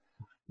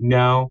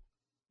 No.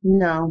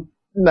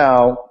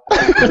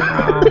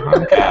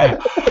 Okay.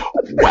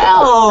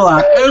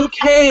 Well,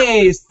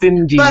 okay,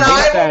 Cindy. But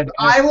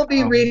I will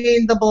be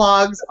reading the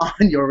blogs on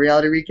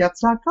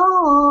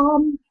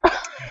yourrealityrecaps.com.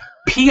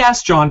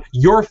 P.S. John,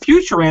 your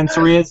future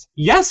answer is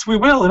yes, we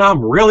will, and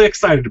I'm really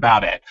excited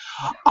about it.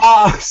 Do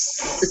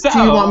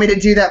you want me to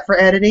do that for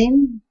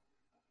editing?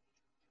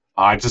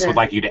 I just would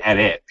like you to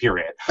edit.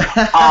 Period.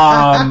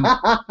 I'm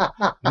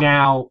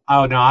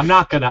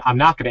not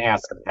gonna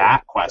ask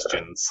that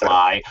question,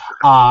 Sly.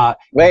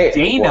 Wait,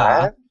 Dana.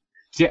 what?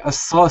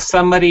 So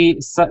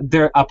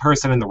a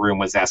person in the room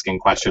was asking a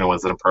question. It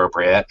wasn't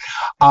appropriate.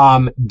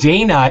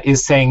 Dana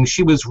is saying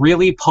she was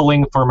really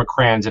pulling for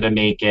Macranda to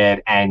make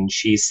it, and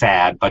she's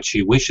sad, but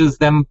she wishes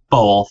them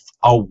both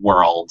a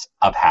world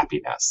of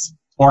happiness.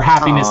 Or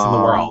happiness in the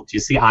world. You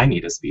see, I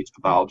need a speech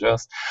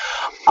pathologist.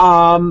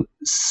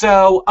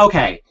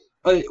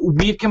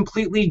 We've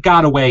completely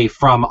got away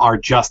from our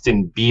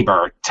Justin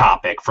Bieber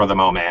topic for the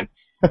moment.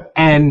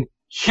 And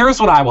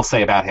here's what I will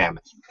say about him.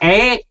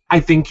 A,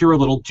 I think you're a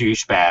little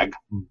douchebag,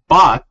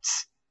 but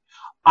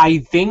I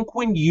think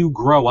when you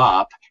grow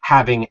up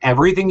having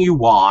everything you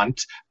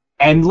want,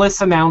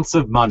 endless amounts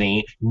of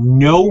money,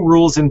 no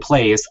rules in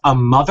place, a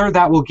mother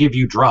that will give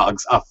you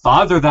drugs, a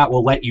father that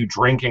will let you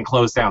drink and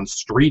close down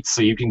streets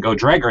so you can go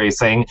drag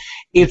racing,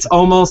 it's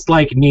almost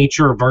like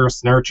nature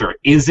versus nurture.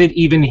 Is it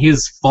even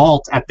his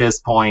fault at this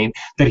point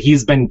that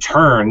he's been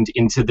turned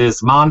into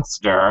this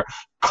monster?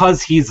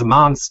 'Cause he's a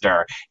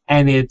monster.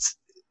 And it's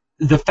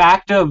the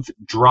fact of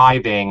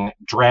driving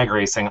drag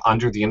racing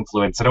under the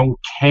influence, I don't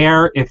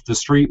care if the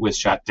street was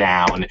shut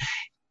down,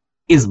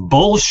 is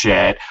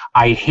bullshit.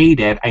 I hate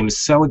it. I'm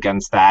so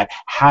against that.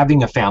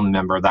 Having a family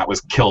member that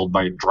was killed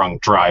by a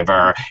drunk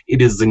driver,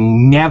 it is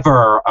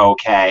never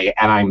okay,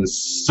 and I'm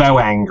so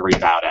angry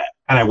about it.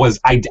 And I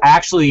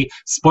actually,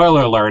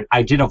 spoiler alert,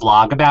 I did a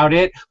vlog about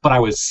it, but I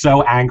was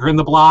so angry in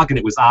the blog, and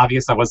it was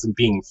obvious I wasn't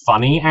being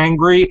funny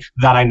angry,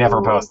 that I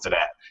never posted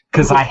it.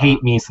 Because I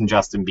hate me some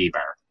Justin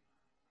Bieber.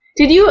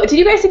 Did you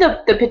guys see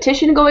the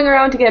petition going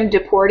around to get him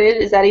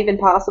deported? Is that even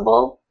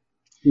possible?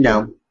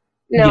 No.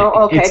 No,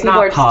 okay, it's people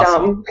not are just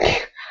possible. dumb.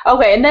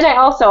 Okay, and then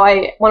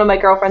one of my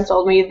girlfriends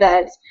told me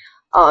that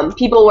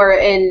People were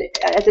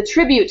as a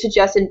tribute to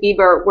Justin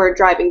Bieber, were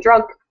driving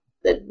drunk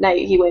the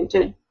night he went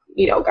to,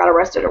 got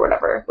arrested or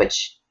whatever.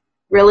 Which,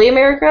 really,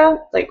 America?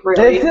 Like,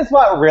 really? This is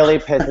what really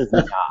pisses me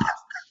off.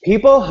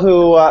 People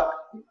who,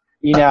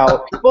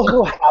 people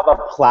who have a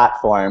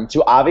platform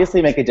to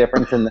obviously make a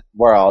difference in the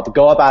world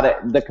go about it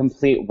the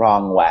complete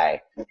wrong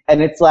way.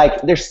 And it's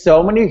like, there's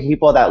so many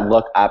people that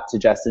look up to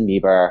Justin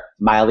Bieber,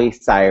 Miley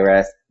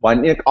Cyrus,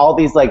 all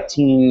these like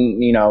teen,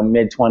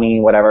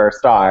 mid-20, whatever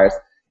stars,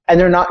 and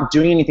they're not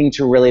doing anything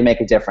to really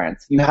make a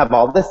difference. You have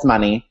all this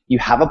money, you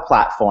have a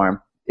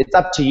platform, it's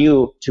up to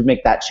you to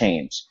make that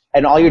change.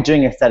 And all you're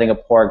doing is setting a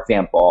poor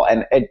example.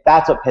 And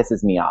that's what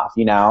pisses me off,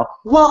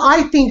 Well,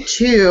 I think,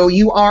 too,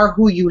 you are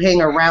who you hang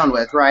around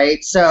with,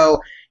 right? So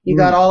you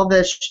got all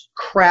this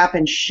crap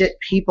and shit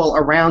people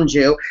around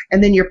you,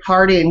 and then you're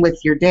partying with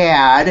your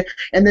dad,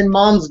 and then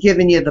mom's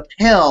giving you the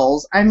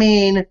pills. I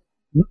mean,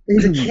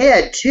 he's a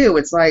kid, too.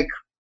 It's like...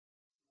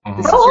 How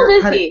old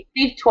is he?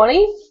 He's 20?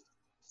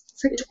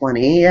 It's like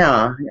 20,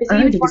 yeah.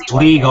 I think it's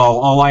legal.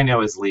 All I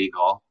know is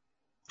legal.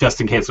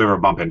 Just in case we ever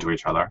bump into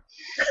each other.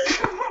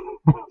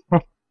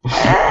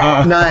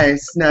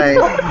 Nice.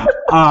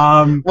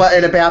 What,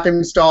 in a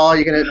bathroom stall,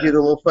 you're going to do the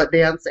little foot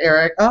dance,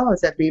 Eric? Oh,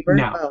 is that Bieber?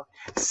 No. Oh.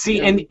 See,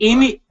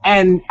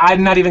 and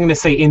I'm not even going to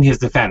say in his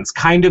defense,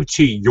 kind of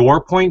to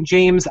your point,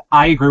 James,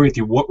 I agree with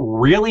you. What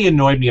really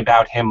annoyed me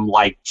about him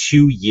like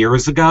 2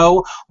 years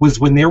ago was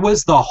when there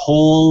was the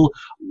whole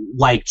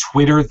like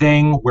Twitter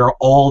thing where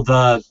all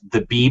the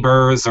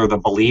Biebers or the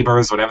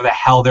Beliebers, whatever the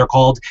hell they're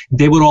called,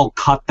 they would all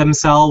cut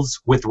themselves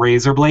with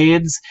razor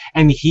blades,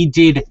 and he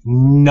did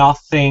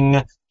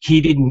nothing. He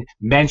didn't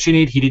mention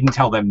it. He didn't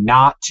tell them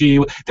not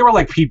to. There were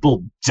like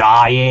people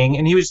dying,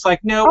 and he was just like,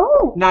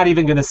 no, not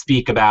even going to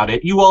speak about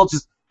it. You all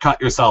just cut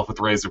yourself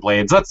with razor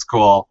blades. That's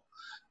cool.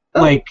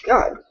 Oh,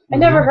 God. I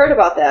never heard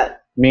about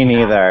that. Me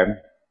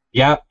neither.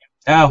 Yeah.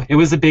 Oh, it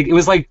was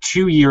like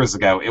 2 years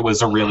ago. It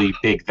was a really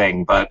big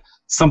thing, but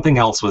something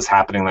else was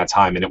happening that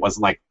time, and it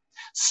wasn't like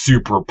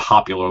super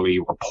popularly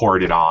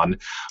reported on.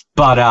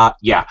 But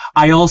yeah,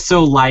 I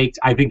also liked,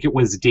 I think it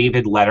was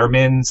David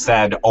Letterman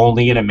said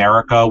only in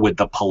America would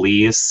the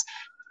police,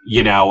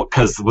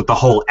 because with the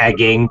whole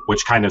egging,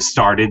 which kind of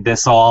started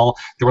this all,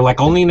 they were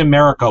like, only in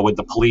America would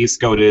the police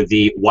go to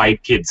the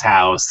white kid's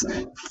house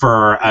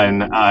for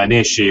an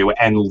issue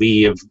and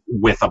leave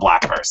with a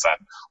black person.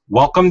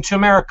 Welcome to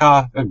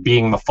America,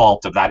 being the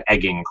fault of that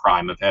egging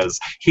crime of his.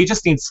 He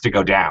just needs to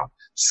go down.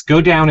 Just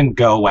go down and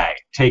go away.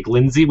 Take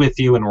Lindsay with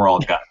you and we're all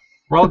good.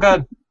 We're all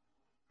good.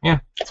 Yeah,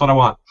 that's what I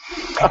want.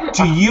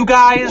 Do you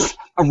guys,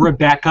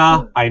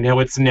 Rebecca, I know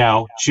it's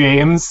no,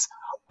 James,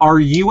 are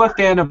you a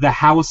fan of the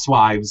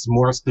Housewives,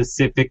 more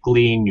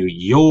specifically New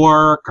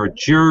York or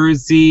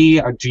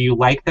Jersey? Or do you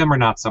like them or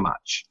not so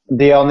much?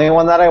 The only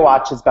one that I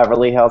watch is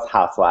Beverly Hills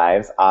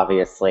Housewives,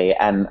 obviously.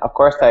 And of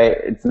course,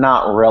 it's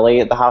not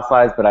really the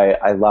Housewives, but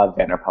I love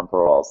Vanderpump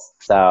Rules.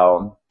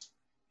 So...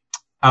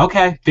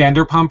 Okay,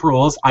 Vanderpump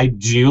Rules. I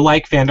do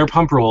like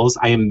Vanderpump Rules.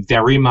 I am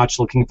very much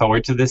looking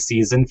forward to the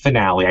season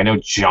finale. I know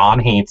John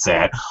hates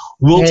it.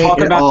 We'll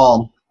talk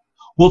about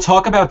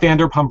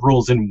Vanderpump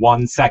Rules in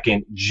 1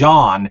 second.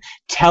 John,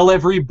 tell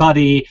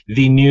everybody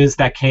the news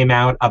that came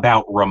out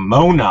about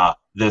Ramona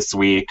this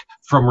week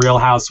from Real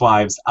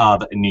Housewives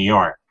of New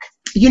York.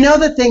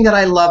 The thing that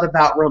I love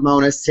about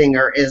Ramona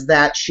Singer is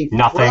that she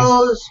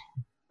throws...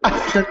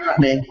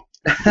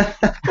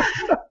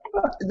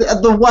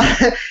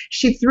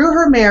 she threw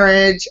her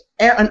marriage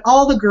and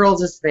all the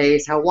girls'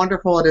 face, how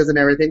wonderful it is and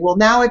everything. Well,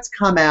 now it's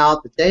come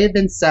out that they have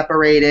been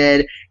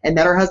separated and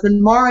that her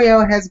husband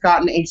Mario has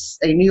gotten a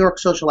New York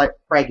socialite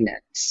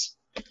pregnant.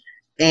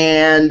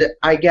 And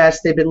I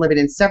guess they've been living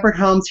in separate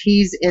homes.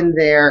 He's in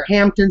their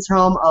Hamptons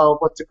home. Oh,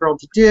 what's a girl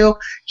to do?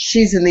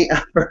 She's in the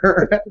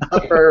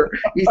upper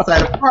East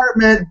Side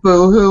apartment.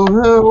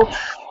 Boo-hoo-hoo.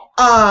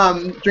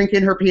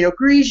 Drinking her Pinot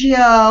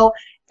Grigio.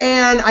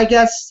 And I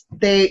guess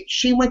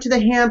she went to the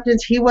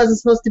Hamptons. He wasn't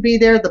supposed to be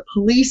there. The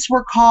police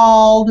were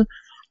called.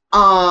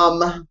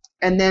 And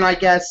then I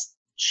guess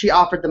she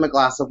offered them a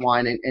glass of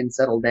wine and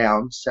settled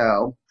down.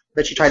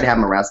 But she tried to have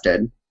him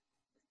arrested.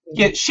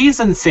 Yeah, she's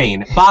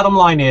insane. Bottom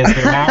line is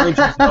their marriage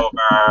is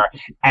over,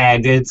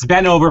 and it's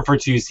been over for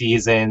 2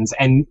 seasons.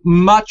 And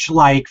much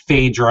like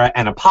Phaedra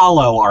and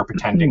Apollo are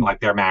pretending like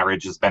their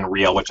marriage has been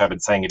real, which I've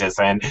been saying it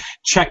isn't,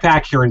 check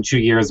back here in 2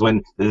 years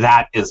when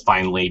that is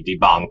finally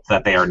debunked,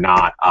 that they are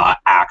not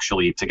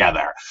actually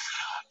together.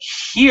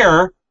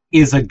 Here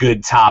is a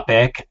good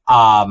topic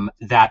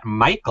that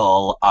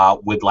Michael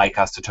would like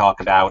us to talk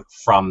about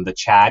from the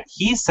chat.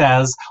 He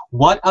says,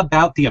 what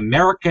about the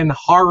American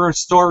Horror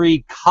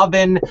Story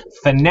Coven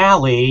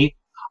finale?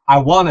 I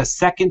want a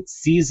second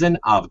season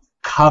of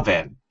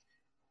Coven.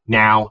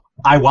 Now,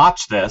 I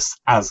watched this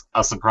as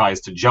a surprise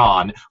to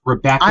John.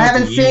 Rebecca, I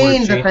haven't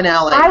seen the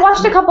finale. I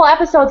watched a couple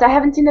episodes. I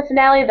haven't seen the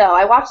finale, though.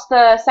 I watched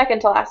the second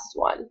to last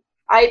one.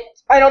 I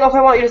don't know if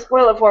I want you to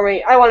spoil it for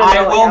me. I want to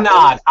know. I will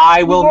not.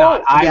 I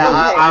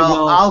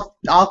will not.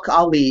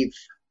 I'll leave.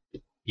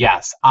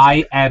 Yes,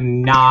 I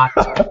am not.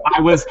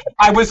 I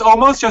was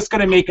almost just going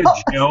to make a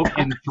joke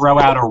and throw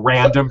out a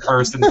random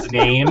person's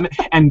name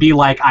and be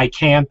like, I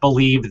can't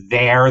believe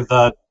they're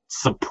the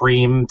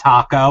Supreme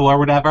Taco or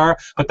whatever.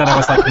 But then I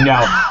was like,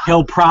 no,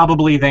 he'll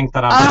probably think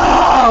that I'm.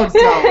 Oh,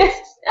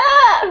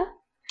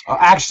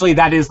 Actually,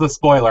 that is the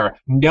spoiler.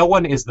 No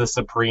one is the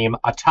Supreme.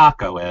 A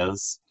taco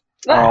is.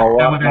 Oh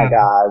my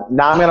God!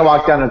 Now I'm gonna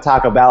walk down to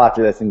Taco Bell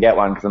after this and get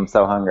one because I'm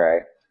so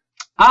hungry.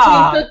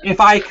 If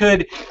I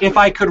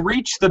could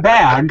reach the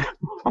bag.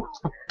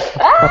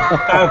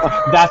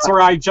 That's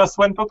where I just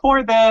went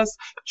before this.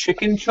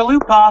 Chicken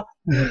chalupa.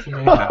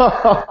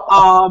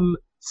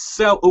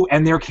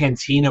 And their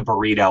cantina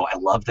burrito. I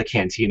love the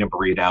cantina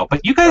burrito.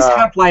 But you guys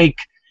have like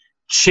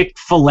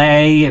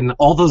Chick-fil-A and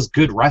all those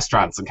good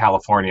restaurants in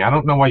California. I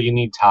don't know why you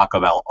need Taco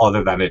Bell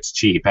other than it's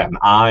cheap, and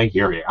I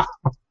hear ya.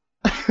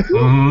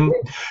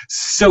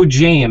 So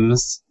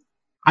James,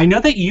 I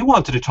know that you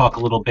wanted to talk a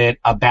little bit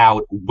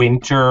about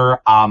winter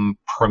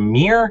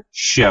premiere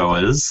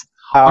shows.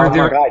 Oh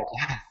my God.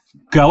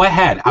 Go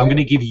ahead. I'm going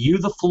to give you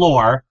the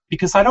floor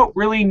because I don't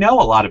really know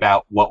a lot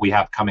about what we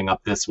have coming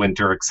up this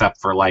winter except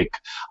for like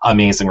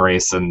Amazing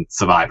Race and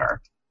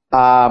Survivor.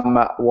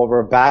 Well,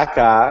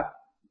 Rebecca,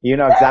 you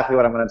know exactly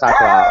what I'm going to talk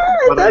about.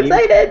 I'm so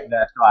excited.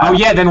 Oh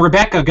yeah, then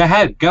Rebecca, go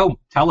ahead. Go.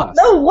 Tell us.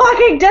 The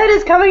Walking Dead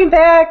is coming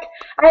back.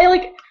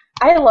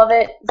 I love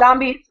it.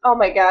 Zombies, oh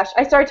my gosh.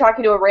 I started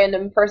talking to a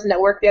random person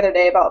at work the other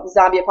day about the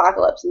zombie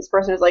apocalypse, and this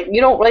person was like,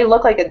 you don't really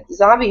look like a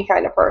zombie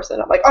kind of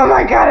person. I'm like, oh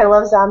my God, I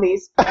love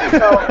zombies. So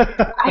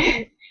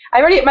I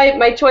already,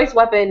 my choice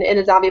weapon in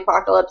a zombie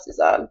apocalypse is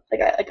an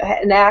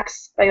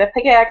axe, like a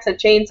pickaxe, a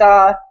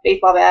chainsaw,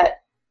 baseball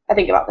bat. I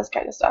think about this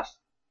kind of stuff.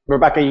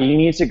 Rebecca, you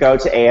need to go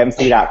to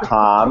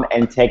amc.com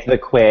and take the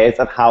quiz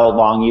of how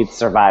long you'd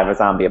survive a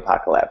zombie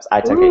apocalypse.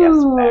 I took it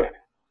yesterday.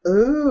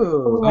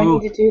 Ooh. I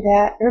need to do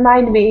that.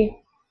 Remind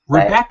me.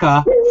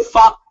 Rebecca,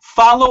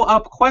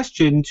 follow-up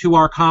question to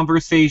our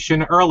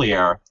conversation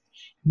earlier.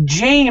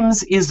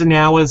 James is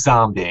now a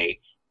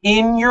zombie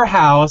in your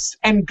house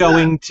and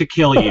going to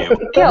kill you.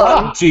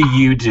 What do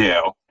you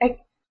do? I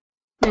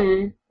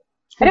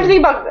have to think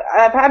about.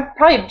 I'd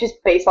probably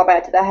just baseball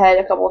bat to the head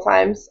a couple of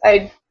times.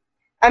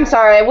 I'm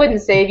sorry, I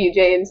wouldn't save you,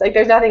 James. Like,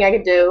 there's nothing I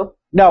could do.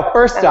 No,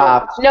 first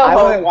off, no I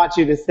hope. wouldn't want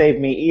you to save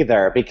me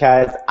either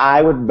because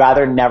I would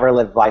rather never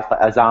live life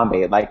like a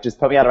zombie. Like, just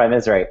put me out of my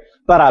misery.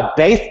 But a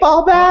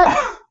baseball bat?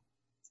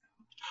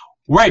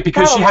 Right,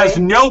 because she has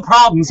no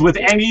problems with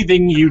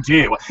anything you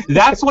do.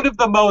 That's one of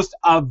the most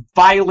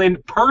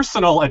violent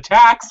personal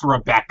attacks,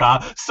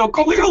 Rebecca. So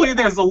clearly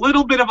there's a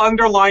little bit of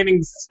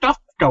underlining stuff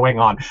going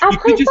on. You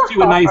could just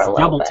do a nice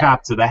double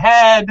tap to the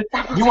head.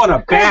 You want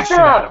to bash it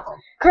out of them.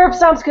 Curb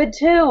stomp's good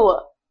too.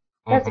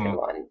 That's a good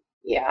one.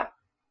 Yeah.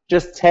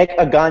 Just take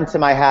a gun to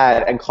my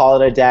head and call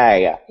it a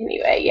day.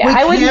 Anyway,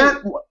 yeah,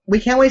 We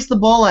can't waste the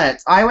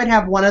bullets. I would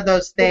have one of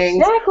those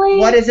things. Exactly.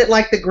 What is it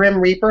like the Grim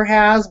Reaper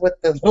has with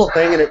the little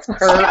thing and it's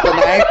curved?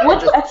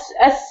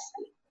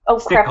 Oh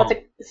crap! It's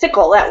a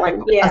sickle. That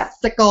one. Yeah. A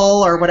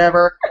sickle or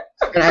whatever.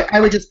 And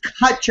I would just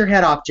cut your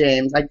head off,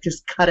 James. I'd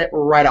just cut it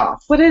right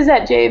off. What is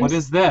that, James? What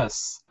is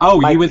this? Oh,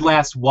 you would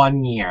last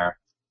 1 year.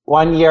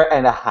 1 year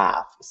and a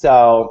half.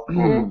 So,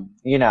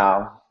 you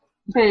know.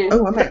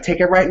 Oh, I'm going to take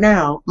it right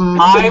now.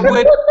 I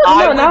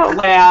would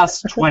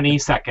last 20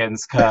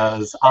 seconds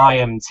because I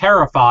am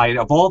terrified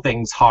of all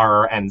things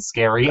horror and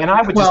scary, and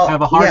I would just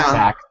have a heart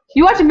attack.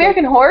 You watch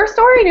American Horror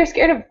Story and you're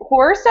scared of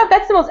horror stuff?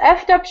 That's the most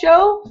effed up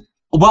show.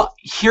 Well,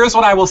 here's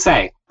what I will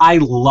say. I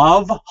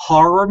love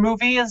horror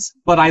movies,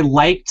 but I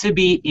like to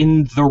be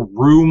in the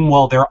room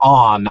while they're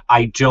on.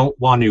 I don't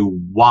want to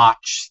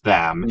watch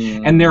them.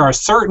 And there are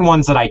certain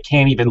ones that I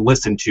can't even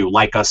listen to,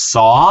 like a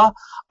Saw.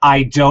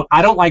 I don't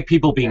like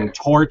people being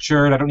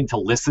tortured. I don't need to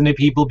listen to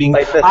people being.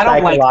 I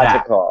don't like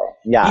that.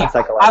 Yeah,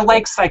 psychological. I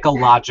like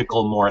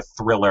psychological more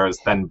thrillers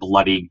than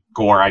bloody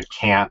gore. I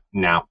can't.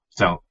 No,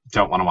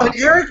 don't want to watch. But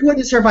Eric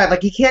wouldn't survive.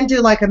 Like, he can't do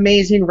like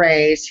Amazing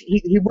Race.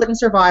 He wouldn't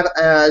survive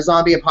a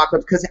zombie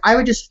apocalypse because I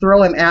would just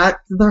throw him at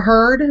the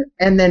herd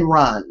and then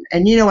run.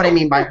 And you know what I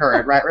mean by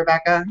herd, right,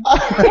 Rebecca?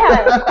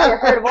 Yeah, your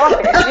herd of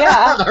walkers.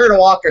 Yeah, the herd of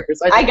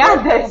walkers. I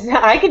got this.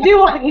 I can do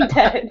Walking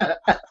Dead.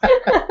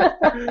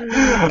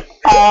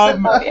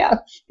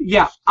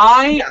 Yeah,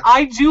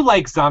 I do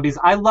like zombies.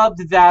 I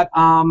loved that.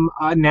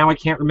 Now I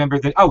can't remember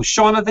the. Oh,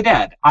 Shaun of the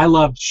Dead. I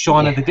loved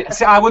Shaun of the Dead.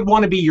 See, I would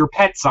want to be your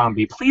pet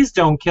zombie. Please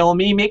don't kill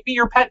me. Make me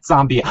your pet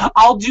zombie.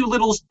 I'll do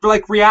little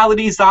like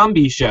reality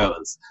zombie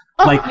shows.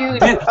 Like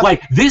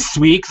this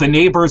week, The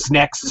Neighbors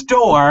Next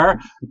Door.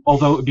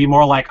 Although it would be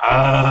more like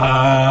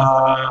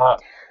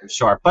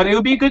sure, but it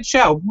would be a good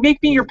show.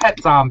 Make me your pet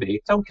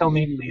zombie. Don't kill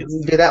me,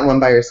 please. Do that one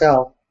by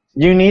yourself.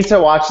 You need to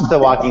watch The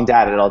Walking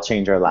Dead. It'll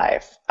change your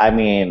life. I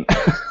mean,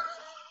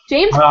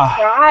 James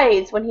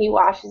cries when he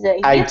watches it.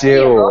 He gets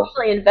do.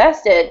 Emotionally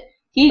invested.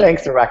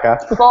 Thanks, Rebecca.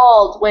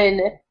 Bawled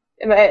when.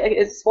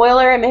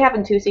 Spoiler, it may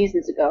happen 2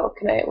 seasons ago.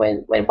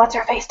 When what's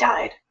her face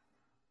died?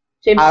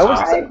 James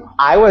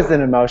I was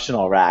an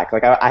emotional wreck.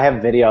 Like I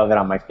have video of it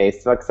on my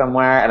Facebook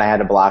somewhere, and I had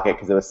to block it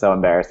because it was so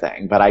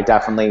embarrassing. But I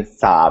definitely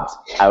sobbed.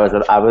 I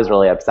was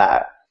really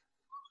upset.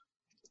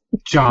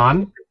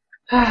 John?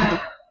 John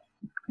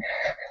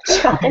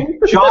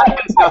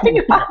has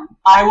nothing.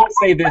 I will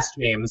say this,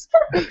 James.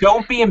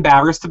 Don't be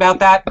embarrassed about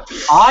that.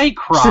 I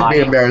cry. Should be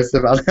embarrassed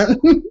about that.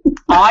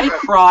 I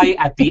cry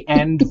at the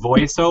end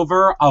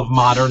voiceover of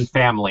Modern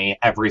Family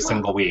every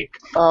single week.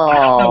 Oh. I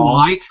don't know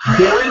why.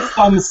 There is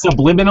some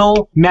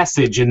subliminal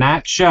message in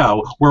that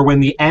show where when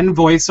the end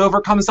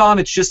voiceover comes on,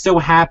 it's just so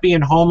happy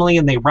and homely,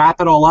 and they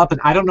wrap it all up,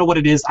 and I don't know what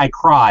it is. I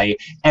cry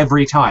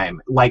every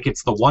time, like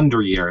it's the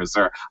Wonder Years,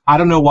 or I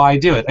don't know why I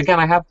do it. Again,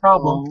 I have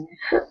problems.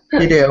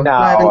 You do.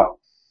 No.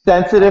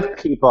 Sensitive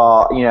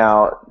people,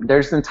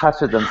 they're just in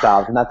touch with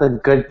themselves, and that's a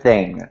good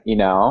thing,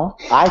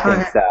 I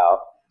think so.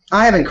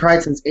 I haven't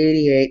cried since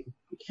 '88.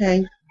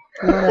 Okay,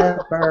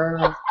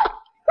 whatever.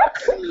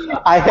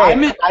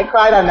 I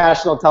cried on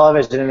national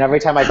television, and every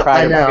time I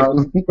cried,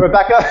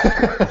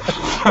 Rebecca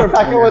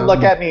would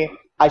look at me.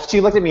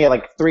 She looked at me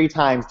like 3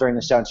 times during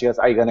the show, and she goes,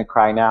 "Are you going to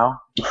cry now?"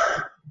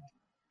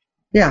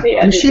 Yeah,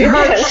 and she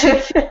hurt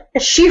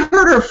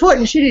her foot,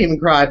 and she didn't even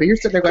cry. But you're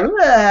sitting there going,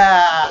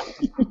 "Ah."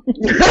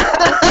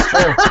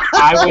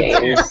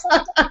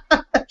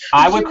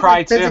 I would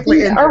cry too.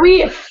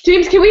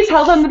 James? Can we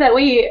tell them that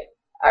we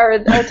are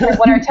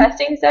what our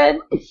testing said?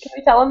 Can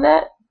we tell them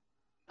that?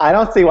 I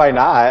don't see why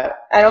not.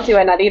 I don't see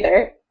why not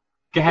either.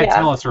 Go ahead,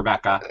 tell us,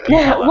 Rebecca.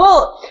 Yeah,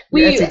 well,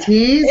 we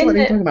SATs. What are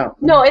you talking about?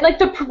 No,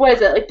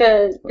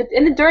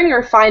 during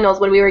our finals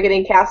when we were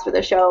getting cast for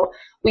the show,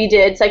 we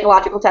did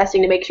psychological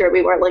testing to make sure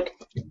we weren't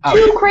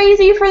too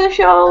crazy for the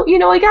show. We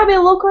gotta be a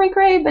little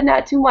cray, but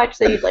not too much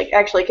so you'd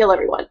actually kill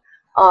everyone.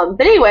 But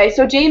anyway,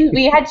 so James,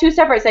 we had 2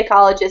 separate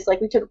psychologists.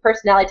 We took a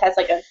personality test,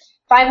 a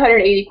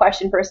 580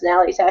 question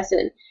personality test,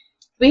 and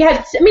we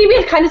had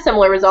kind of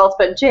similar results.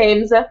 But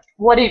James,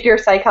 what did your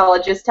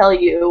psychologist tell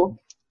you?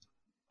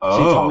 She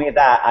told me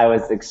that I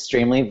was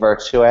extremely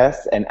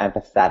virtuous and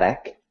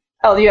empathetic.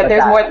 Oh, yeah,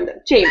 there's more than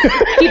that. James,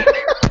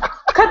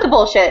 cut the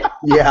bullshit.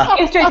 Yeah.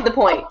 Get straight to the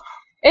point.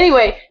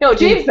 Anyway, no,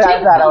 James. She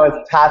said that I was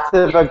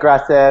passive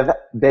aggressive,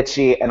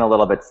 bitchy, and a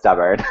little bit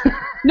stubborn.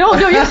 No,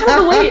 you're supposed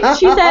to wait.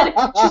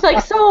 She's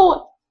like,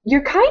 so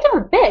you're kind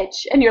of a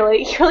bitch, and you're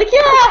like,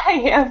 yeah,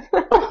 I am.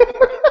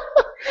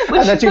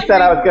 And then she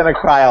said I was gonna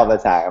cry all the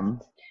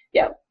time.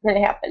 Yeah, then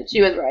it happened.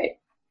 She was right.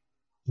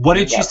 What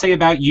did she say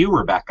about you,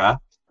 Rebecca?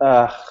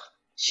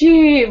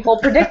 She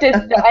predicted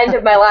the end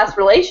of my last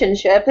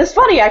relationship. It's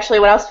funny, actually,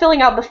 when I was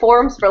filling out the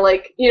forms for,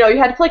 you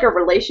had to put, a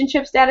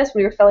relationship status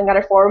when you were filling out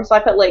a form, so I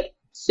put,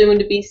 soon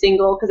to be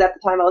single, because at the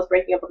time I was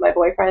breaking up with my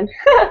boyfriend.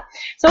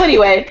 So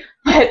anyway,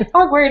 but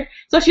awkward.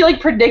 So she,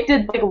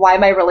 predicted, why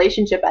my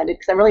relationship ended,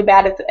 because I'm really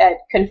bad at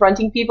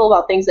confronting people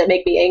about things that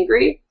make me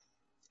angry.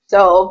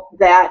 So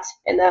that,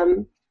 and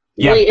then...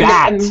 Yeah,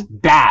 really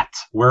bat.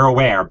 We're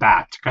aware,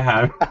 bat. Go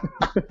ahead.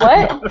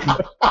 What?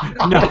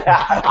 No,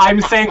 I'm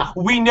saying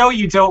we know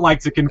you don't like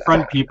to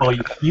confront people.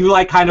 You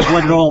kind of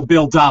let it all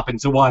build up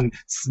into one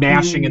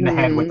smashing in the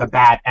head with a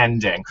bad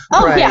ending.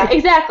 Oh, right. Yeah,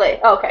 exactly.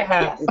 Okay.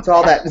 Yes. It's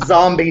all that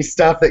zombie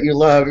stuff that you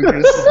love. You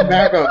just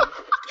smack them.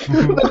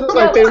 That's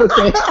my favorite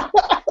thing.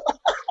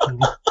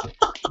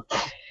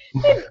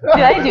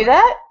 Did I do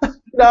that?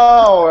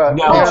 No,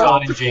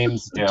 John and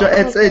James do.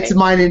 It's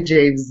mine and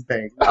James'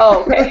 thing.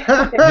 Oh, okay.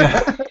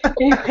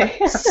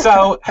 Anyway.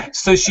 So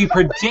she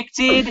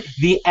predicted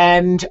the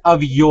end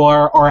of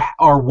your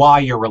or why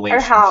your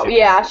relationship. Or how?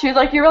 Yeah, she was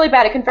like, "You're really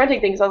bad at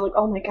confronting things." I was like,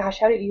 "Oh my gosh,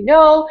 how did you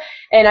know?"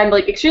 And I'm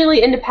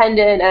extremely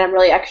independent and I'm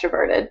really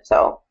extroverted.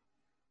 So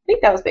I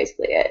think that was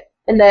basically it.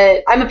 And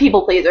that I'm a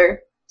people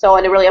pleaser,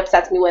 and it really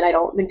upsets me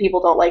when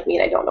people don't like me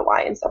and I don't know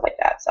why and stuff like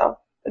that. So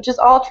which is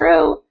all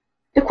true.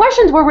 The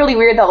questions were really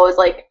weird though. It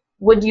was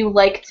would you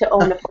like to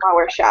own a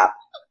flower shop?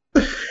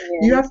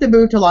 You have to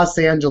move to Los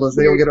Angeles,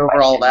 then you'll get over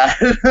all that.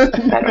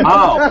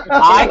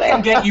 I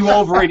can get you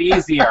over it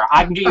easier.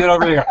 I can get you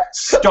over there.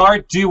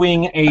 Start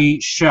doing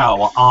a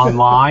show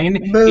online.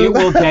 It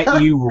will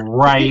get you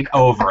right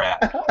over it.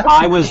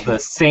 I was the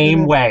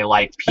same way,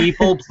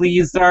 people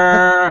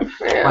pleaser,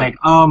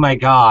 oh my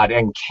god,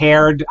 and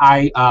cared.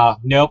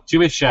 Nope,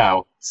 do a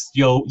show.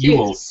 You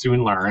will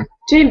soon learn.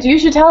 James, you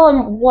should tell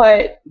him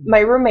what my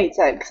roommate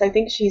said, because I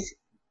think she's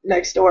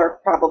next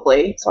door,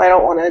 probably. So I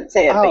don't want to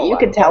say it, but you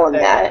could tell him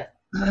that.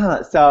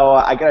 So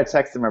I got a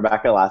text from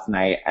Rebecca last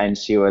night, and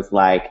she was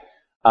like,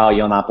 "Oh,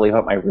 you'll not believe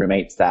what my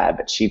roommate said."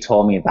 But she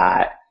told me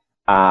that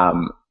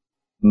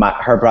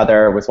her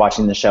brother was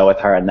watching the show with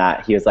her, and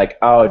that he was like,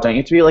 "Oh, don't you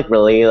have to be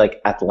really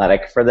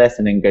athletic for this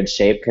and in good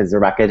shape?" Because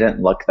Rebecca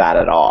didn't look that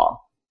at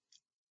all.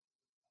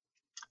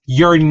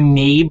 Your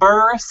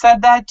neighbor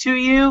said that to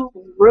you?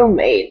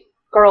 Roommate.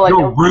 Girl,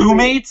 your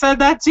roommate said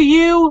that to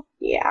you?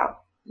 Yeah.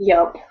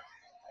 Yup.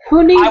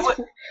 Who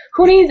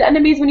needs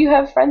enemies when you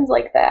have friends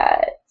like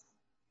that?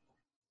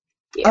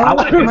 Yeah.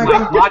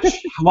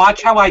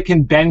 Watch how I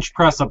can bench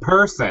press a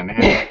person and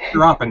pick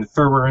her up and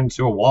throw her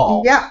into a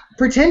wall. Yeah,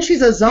 pretend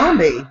she's a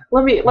zombie.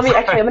 Let me.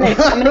 Actually, I'm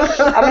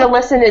gonna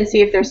listen and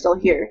see if they're still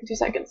here. 2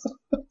 seconds.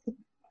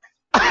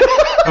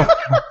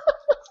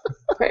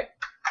 Okay.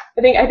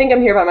 I think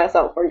I'm here by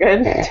myself. We're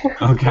good.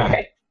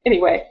 Okay.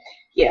 Anyway,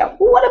 yeah.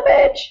 What a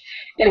bitch.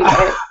 Anyway.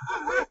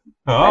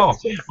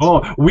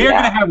 We're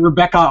going to have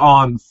Rebecca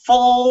on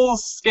full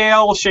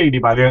scale shady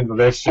by the end of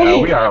this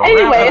show. We are.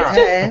 Anyway,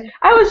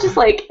 I was just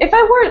like, if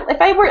I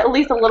were at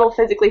least a little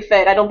physically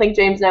fit, I don't think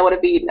James and I would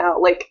have beaten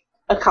out like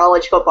a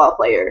college football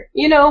player.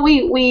 You know,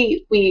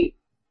 we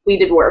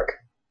did work,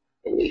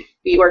 and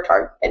we worked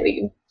hard, and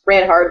we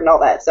ran hard and all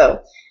that.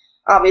 So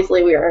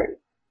obviously we are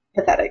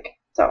pathetic.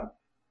 So.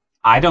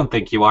 I don't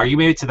think you are. You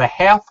made it to the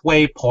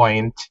halfway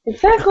point.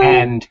 Exactly.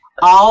 And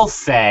I'll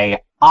say.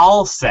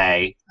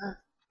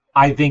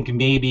 I think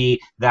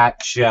maybe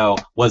that show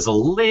was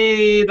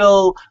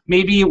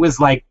maybe it was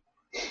like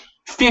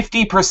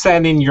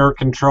 50% in your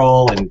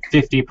control and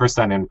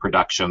 50% in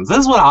productions. This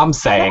is what I'm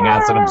saying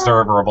as an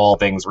observer of all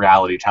things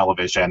reality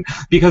television.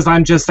 Because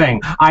I'm just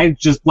saying,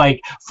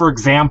 for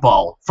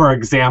example,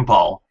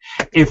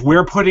 if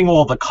we're putting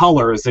all the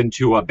colors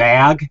into a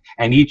bag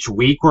and each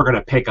week we're going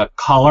to pick a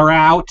color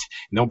out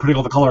and then putting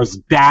all the colors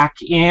back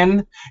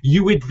in,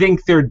 you would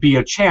think there'd be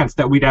a chance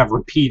that we'd have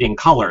repeating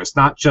colors,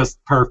 not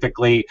just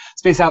perfectly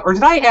spaced out. Or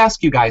did I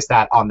ask you guys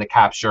that on the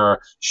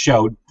capture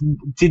show?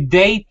 Did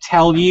they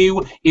tell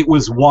you it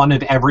was one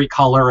of every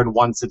color and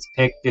once it's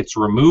picked, it's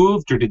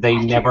removed? Or did they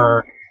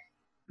never?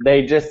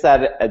 They just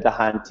said the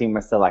hunt team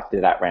was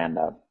selected at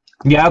random.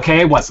 Yeah, okay,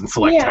 it wasn't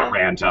selected at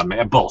random.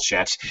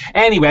 Bullshit.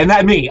 Anyway, and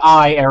that me,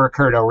 Eric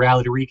Curto,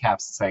 Reality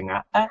Recaps, saying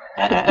that.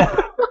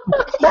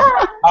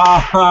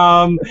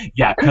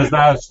 Yeah, because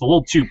that's a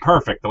little too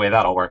perfect the way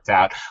that all worked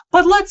out.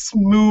 But let's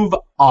move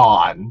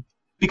on,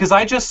 because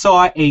I just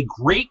saw a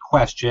great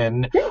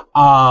question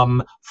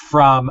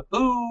from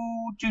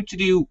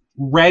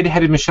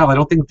Redheaded Michelle. I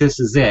don't think this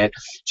is it.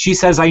 She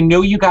says, I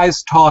know you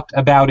guys talked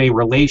about a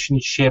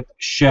relationship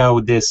show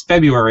this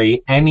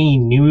February. Any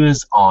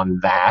news on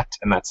that?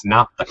 And that's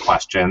not the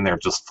question. They're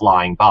just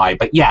flying by.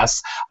 But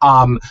yes,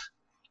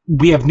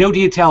 we have no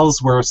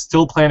details. We're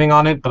still planning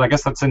on it, but I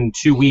guess that's in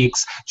 2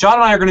 weeks. John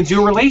and I are going to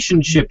do a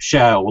relationship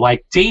show,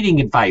 like dating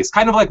advice,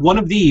 kind of like one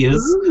of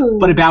these,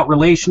 but about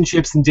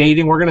relationships and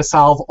dating. We're going to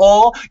solve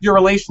all your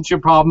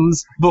relationship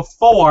problems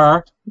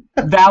before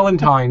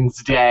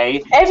Valentine's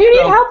Day. If you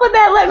need help with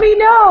that, let me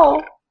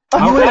know.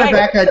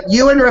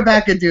 You and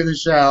Rebecca do the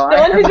show. The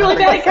one who's really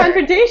bad at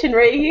confrontation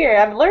right here.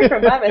 I've learned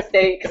from my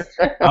mistakes.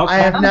 Okay. I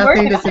have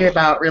nothing to say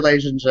about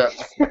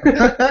relationships. You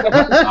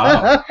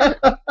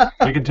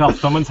can tell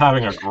someone's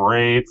having a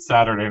great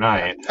Saturday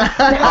night.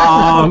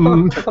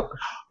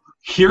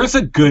 Here's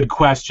a good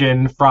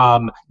question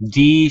from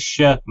D.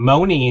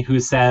 Shimoni, who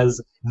says,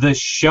 the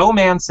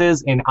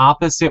showmances in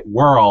opposite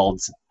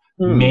worlds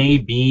may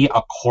be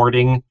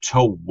according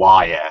to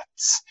Wyatt.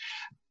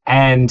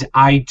 And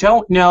I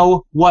don't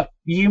know what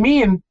you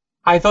mean.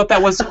 I thought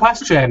that was a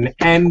question,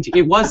 and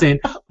it wasn't.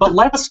 But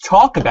let's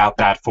talk about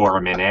that for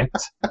a minute.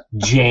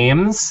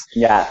 James?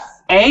 Yes.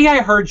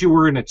 I heard you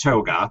were in a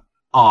toga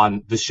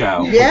on the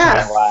show.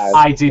 Yes.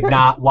 I did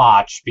not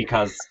watch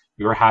because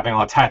we were having a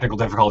lot of technical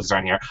difficulties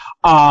around here.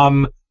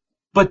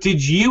 But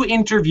did you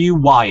interview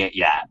Wyatt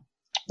yet?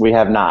 We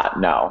have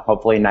not, no.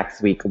 Hopefully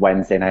next week,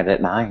 Wednesday night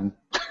at 9.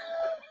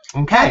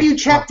 Okay. Have you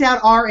checked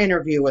out our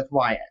interview with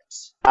Wyatt?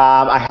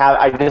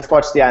 I just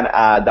watched the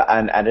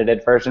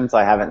unedited version, so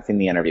I haven't seen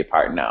the interview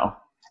part, no.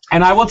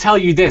 And I will tell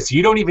you this,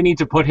 you don't even need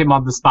to put him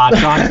on the spot,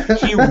 John.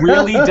 He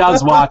really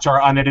does watch our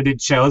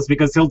unedited shows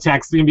because he'll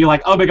text me and be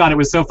like, oh my god, it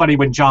was so funny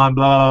when John,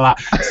 blah, blah,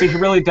 blah. So he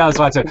really does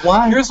watch it.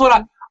 Why? Here's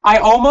what I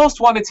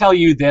almost want to tell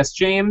you this,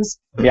 James.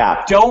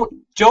 Yeah.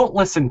 Don't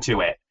listen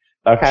to it.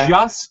 Okay.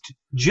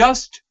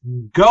 Just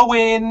go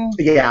in.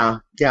 Yeah.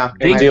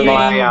 Do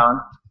my own.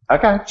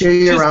 Okay. Do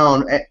your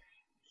own.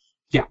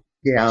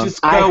 Yeah. Just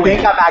I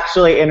think I'm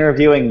actually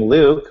interviewing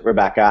Luke,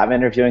 Rebecca. I'm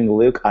interviewing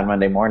Luke on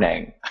Monday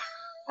morning.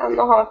 I don't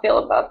know how I feel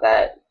about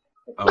that.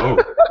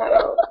 Oh.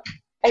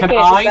 Can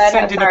I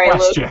send in a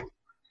question?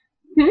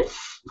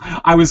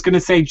 I was going to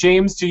say,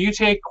 James, do you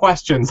take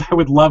questions? I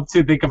would love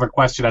to think of a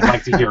question I'd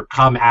like to hear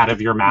come out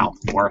of your mouth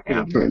for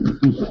him.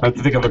 I have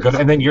to think of a good,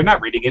 and then you're not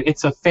reading it.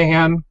 It's a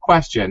fan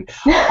question.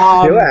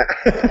 Do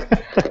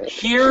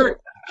it.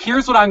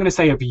 Here's what I'm going to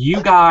say. If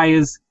you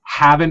guys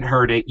haven't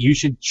heard it, you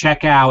should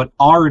check out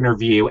our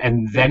interview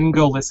and then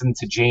go listen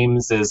to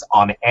James's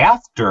on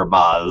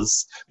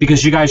AfterBuzz,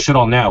 because you guys should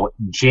all know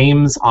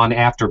James on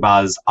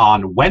AfterBuzz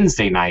on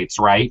Wednesday nights,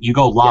 right? You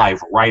go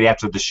live right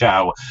after the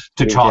show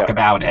to talk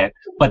about it,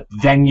 but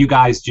then you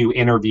guys do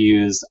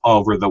interviews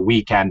over the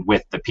weekend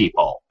with the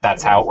people.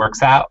 That's how it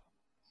works out?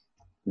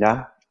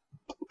 Yeah.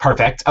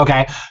 Perfect.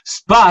 Okay.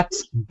 But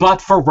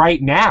for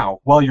right now,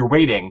 while you're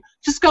waiting,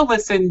 just go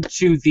listen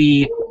to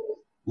the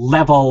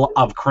level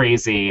of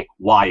crazy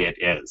Wyatt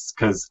is,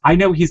 because I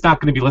know he's not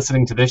going to be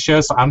listening to this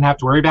show, so I don't have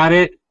to worry about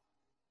it.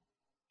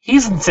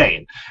 He's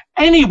insane.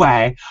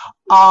 Anyway,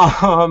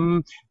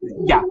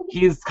 Yeah,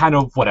 he's kind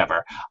of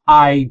whatever.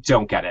 I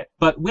don't get it.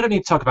 But we don't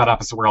need to talk about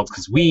opposite worlds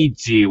because we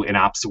do an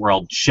opposite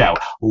world show.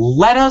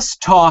 Let us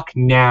talk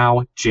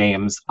now,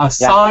 James.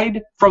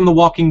 Aside from The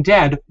Walking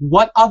Dead,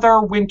 what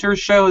other winter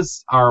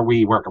shows are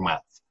we working with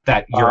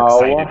that you're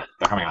excited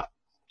they're coming up?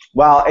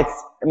 Well, it's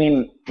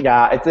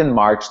in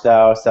March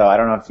though, so I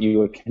don't know if you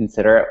would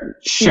consider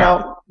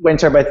it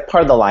winter, but it's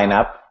part of the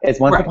lineup. It's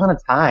Once Upon a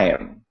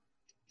Time.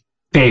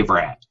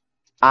 Favorite.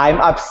 I'm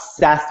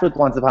obsessed with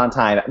Once Upon a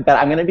Time, but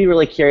I'm going to be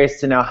really curious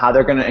to know how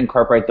they're going to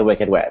incorporate the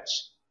Wicked Witch.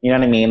 You know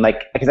what I mean?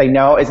 Like, because I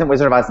know isn't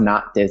Wizard of Oz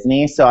not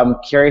Disney, so I'm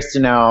curious to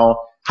know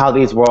how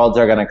these worlds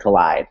are going to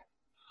collide.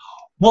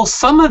 Well,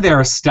 some of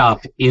their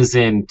stuff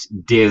isn't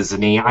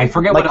Disney. I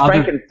forget like what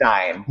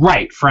Frankenstein.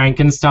 Right,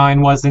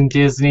 Frankenstein wasn't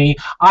Disney.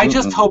 I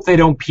just hope they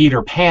don't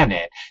Peter Pan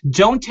it.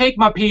 Don't take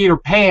my Peter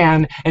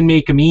Pan and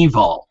make him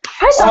evil.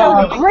 I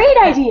thought it was a great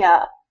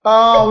idea.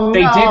 Oh, they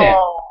did it.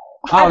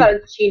 I thought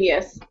it was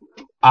genius.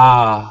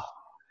 I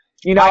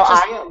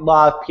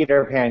love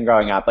Peter Pan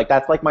growing up. Like,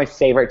 that's like my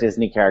favorite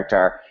Disney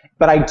character.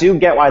 But I do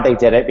get why they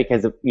did it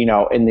because,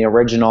 in the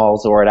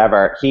originals or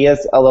whatever, he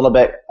is a little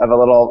bit of a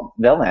little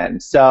villain.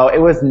 So it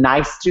was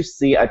nice to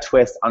see a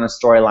twist on a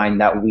storyline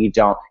that we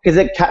don't, because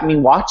it kept me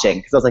watching.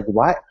 Because I was like,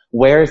 what?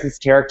 Where is this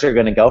character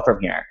going to go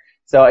from here?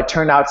 So it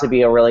turned out to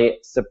be a really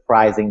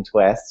surprising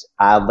twist,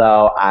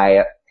 although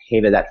I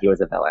hated that he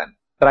was a villain.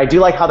 But I do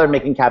like how they're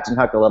making Captain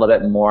Hook a little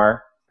bit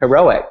more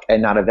heroic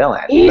and not a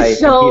villain. He's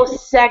so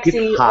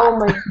sexy. Oh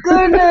my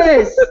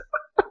goodness.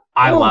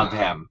 I love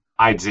him.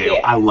 I do. Yeah.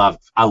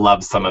 I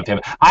love some of him.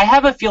 I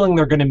have a feeling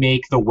they're going to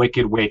make the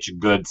Wicked Witch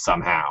good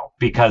somehow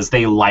because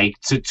they like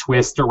to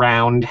twist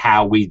around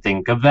how we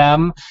think of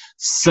them.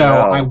 So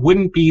I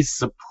wouldn't be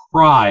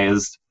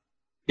surprised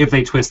if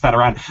they twist that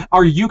around.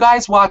 Are you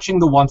guys watching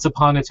the Once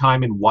Upon a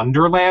Time in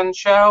Wonderland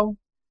show?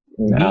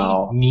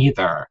 No. Me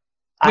neither.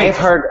 I've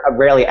heard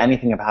rarely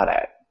anything about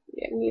it.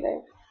 Yeah, neither.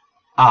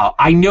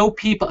 I know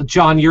people.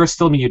 John, you're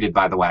still muted,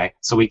 by the way,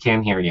 so we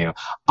can't hear you.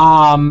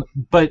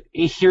 But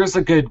here's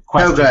a good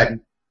question. Oh, good.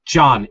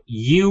 John,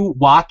 you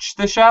watch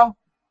the show?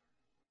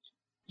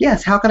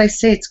 Yes. How could I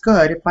say it's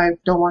good if I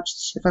don't watch?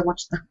 If I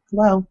watch the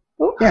hello?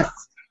 Yes.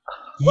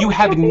 You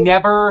have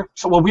never.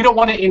 Well, we don't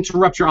want to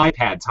interrupt your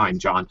iPad time,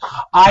 John.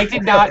 I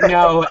did not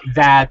know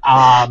that.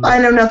 I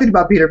know nothing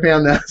about Peter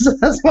Pan, though, so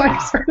that's why I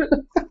started.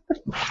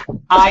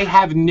 I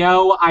have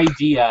no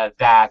idea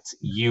that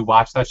you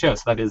watch that show,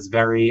 so that is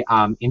very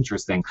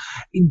interesting.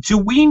 Do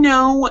we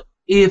know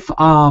if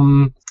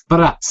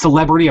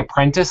Celebrity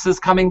Apprentice is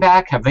coming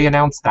back? Have they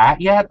announced that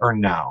yet, or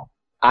no?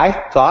 I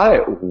thought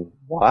it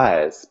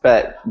was,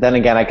 but then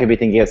again, I could be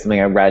thinking of something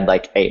I read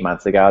like 8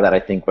 months ago that I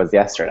think was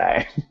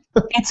yesterday.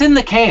 It's in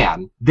the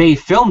can. They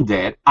filmed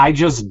it. I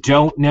just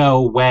don't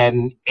know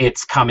when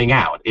it's coming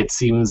out. It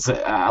seems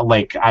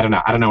like, I don't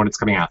know. I don't know when it's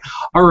coming out.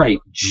 All right,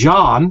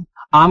 John,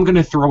 I'm going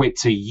to throw it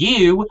to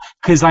you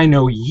because I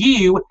know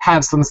you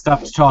have some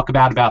stuff to talk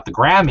about the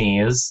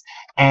Grammys,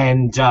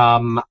 and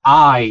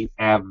I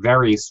have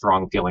very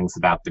strong feelings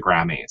about the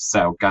Grammys.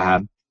 So go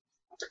ahead.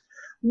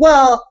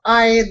 Well,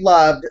 I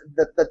loved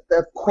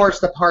of course,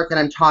 the part that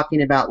I'm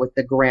talking about with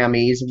the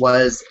Grammys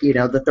was,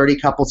 the 30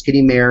 couples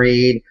getting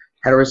married,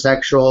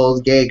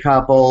 heterosexuals, gay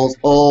couples,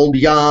 old,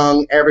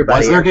 young,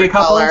 everybody. Was there gay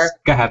couples? Color.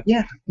 Go ahead.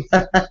 Yeah.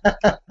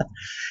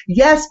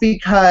 Yes,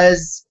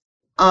 because,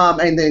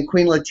 and then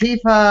Queen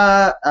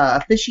Latifah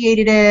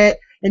officiated it,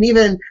 and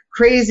even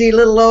crazy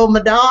little old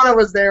Madonna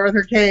was there with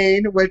her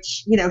cane,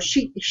 which,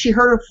 she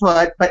hurt her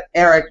foot, but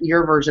Eric,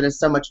 your version is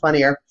so much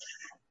funnier.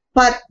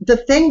 But the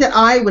thing that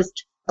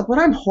what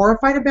I'm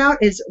horrified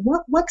about is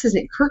what's his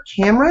name? Kirk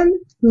Cameron,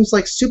 who's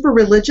like super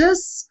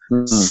religious,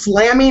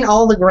 slamming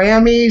all the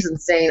Grammys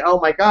and saying, "Oh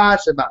my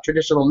gosh," about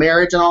traditional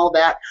marriage and all of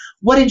that.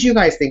 What did you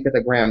guys think of the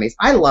Grammys?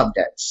 I loved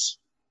it.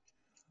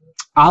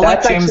 I'll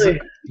let James.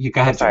 You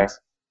go ahead, James.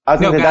 I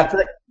was going to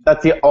say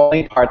that's the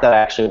only part that I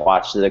actually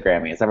watched the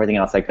Grammys. Everything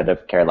else I could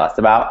have cared less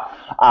about.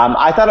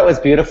 I thought it was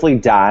beautifully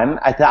done.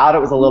 I thought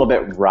it was a little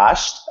bit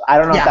rushed. I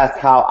don't know if that's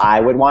how I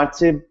would want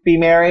to be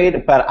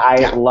married, but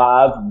I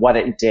love what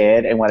it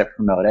did and what it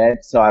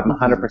promoted. So I'm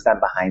 100%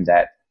 behind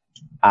it.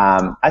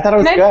 I thought it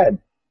was good.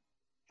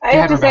 I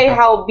have to say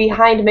how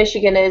behind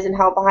Michigan is and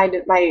how behind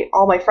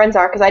all my friends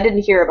are because I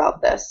didn't hear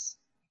about this.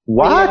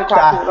 What?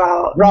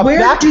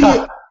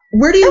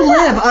 Where do you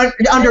live?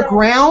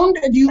 Underground?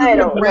 Do you live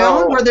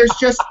underground where there's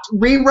just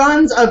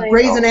reruns of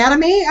Grey's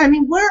Anatomy? I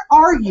mean, where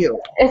are you?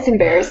 It's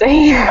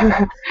embarrassing.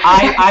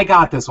 I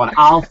got this one.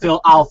 I'll fill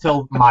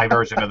my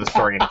version of the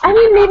story in a few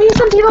minutes. Maybe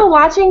some people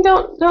watching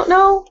don't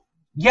know.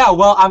 Yeah,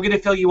 well, I'm going to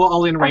fill you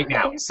all in right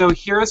now. So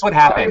here's what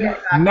happened.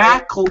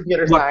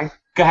 Computer's dying.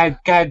 Go ahead,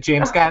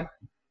 James, go ahead.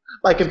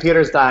 My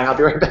computer's dying. I'll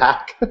be right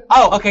back.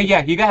 Oh, okay,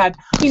 yeah, you go ahead.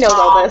 He knows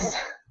all this.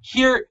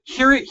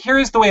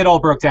 Here's the way it all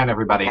broke down,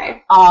 everybody.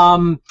 Okay.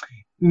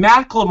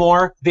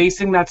 Macklemore, they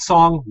sing that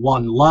song,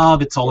 One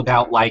Love. It's all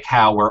about like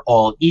how we're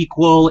all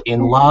equal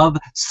in love.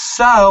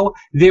 So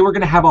they were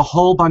going to have a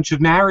whole bunch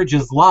of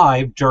marriages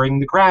live during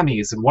the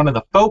Grammys. And one of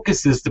the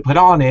focuses to put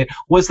on it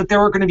was that there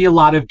were going to be a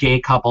lot of gay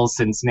couples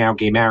since now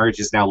gay marriage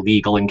is now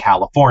legal in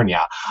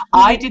California.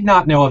 I did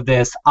not know of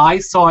this. I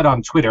saw it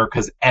on Twitter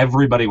because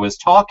everybody was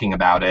talking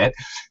about it.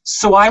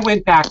 So I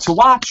went back to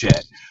watch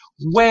it.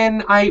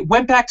 When I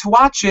went back to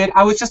watch it,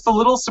 I was just a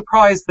little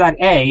surprised that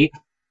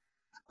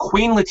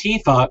Queen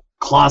Latifah,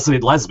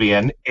 closeted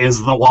lesbian,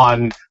 is the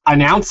one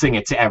announcing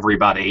it to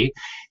everybody.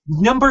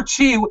 Number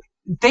two,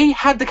 they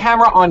had the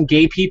camera on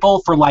gay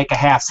people for like a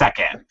half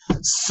second.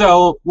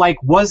 So, like,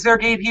 was there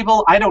gay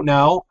people? I don't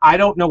know. I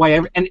don't know why.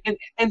 And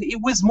it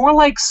was more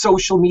like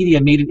social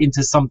media made it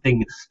into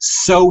something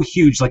so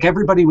huge. Like,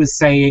 everybody was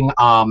saying,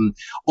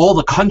 all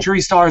the country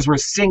stars were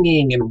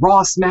singing, and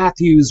Ross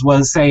Matthews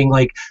was saying,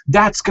 like,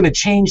 that's going to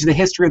change the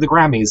history of the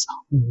Grammys.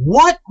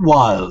 What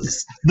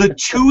was the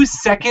 2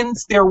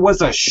 seconds there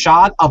was a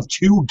shot of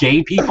two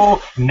gay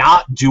people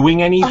not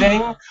doing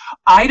anything?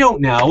 I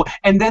don't know.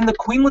 And then the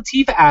Queen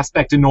Latifah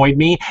aspect annoyed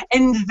me.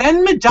 And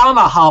then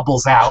Madonna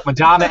hobbles out.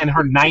 Madonna and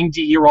her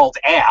 90-year-old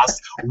ass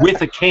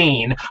with a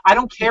cane. I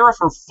don't care if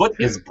her foot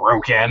is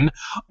broken.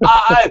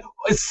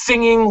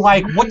 Singing,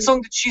 like, what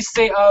song did she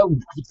say? The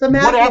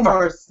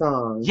whatever Macklemore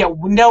song. Yeah,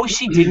 no,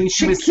 she didn't.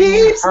 She was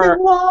singing Keeps me her.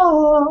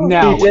 warm.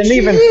 No, It didn't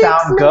even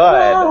sound good.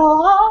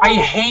 I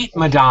hate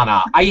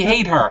Madonna. I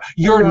hate her.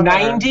 You're love her.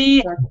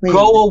 90. Our queen.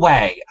 Go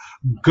away.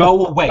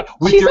 Go away.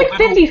 With She's your like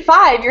little-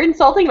 55. You're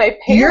insulting my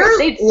parents. You're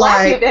They'd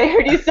slap you like- if they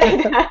heard you say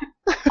that.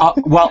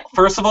 Well,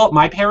 first of all,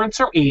 my parents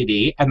are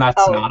 80, and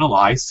that's Oh. not a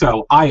lie.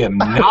 So I am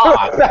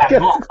not. That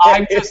at all.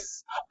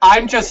 is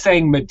I'm just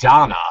saying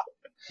Madonna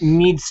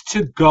needs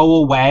to go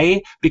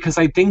away because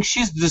I think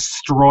she's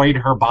destroyed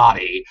her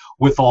body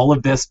with all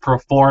of this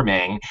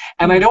performing,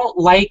 and I don't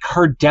like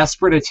her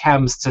desperate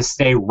attempts to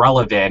stay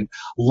relevant,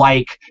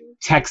 like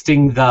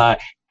texting the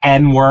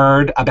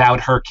N-word about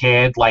her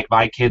kid, like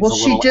my kid's Well, a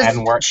little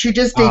N-word. she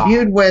just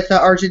debuted with,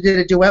 or she did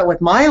a duet with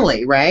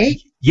Miley, right?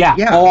 Yeah,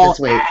 Yeah, all this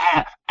week.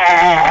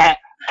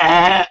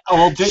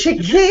 She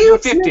you're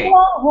keeps 50. me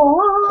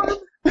warm.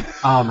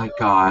 Oh my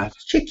god.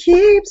 She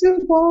keeps me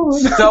warm.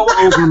 So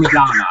over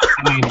Madonna.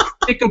 I'm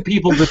sick of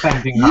people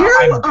defending her.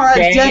 You I'm are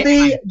gay a Debbie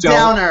and I don't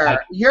Downer. like-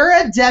 You're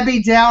a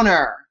Debbie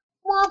Downer.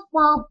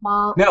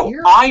 No,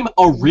 You're- I'm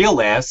a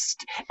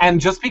realist, and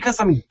just because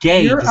I'm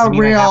gay You're doesn't a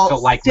mean I have to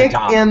real like stick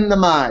Madonna. in the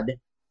mud.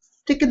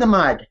 Stick in the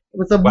mud. It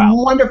was a Well,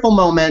 wonderful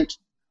moment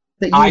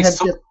that you I have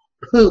saw- just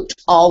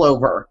pooped all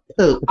over.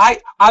 Poop.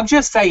 I'm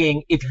just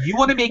saying, if you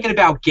want to make it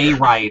about gay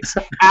rights,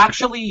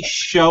 actually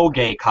show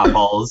gay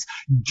couples.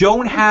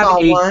 Don't have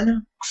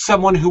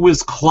someone who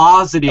was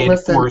closeted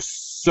Listen. for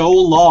so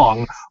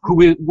long,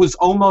 who was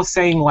almost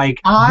saying,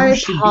 like, I you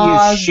should be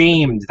paused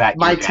ashamed that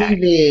my you're gay.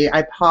 TV.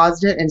 I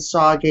paused it and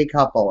saw a gay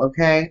couple.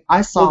 Okay,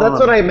 I saw. Well, that's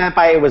them. what I meant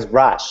by it was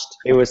rushed.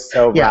 It was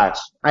so Yeah,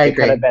 rushed. I It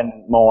agree. could have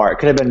been more. It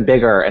could have been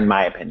bigger, in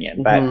my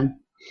opinion. But Mhm.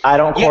 I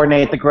don't Yeah.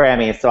 coordinate the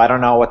Grammys, so I don't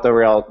know what the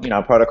real,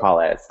 protocol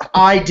is.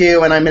 I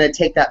do, and I'm going to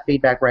take that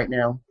feedback right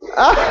now.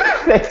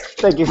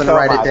 Thank you I'm going to so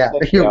write much. it down.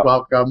 Thank You're you.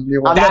 welcome.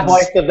 You're I'm welcome. the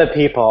voice of the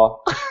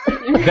people.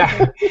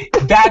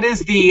 That is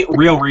the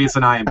real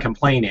reason I am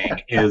complaining,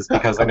 is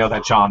because I know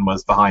that John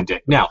was behind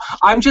it. Now,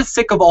 I'm just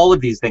sick of all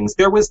of these things.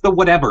 There was the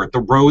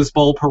Rose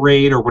Bowl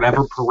parade or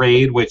whatever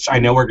parade, which I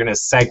know we're going to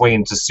segue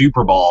into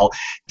Super Bowl.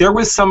 There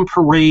was some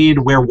parade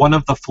where one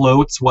of the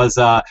floats was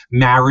a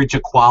marriage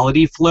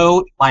equality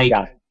float, like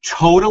Yeah.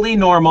 totally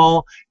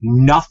normal,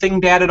 nothing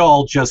bad at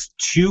all, just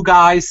two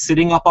guys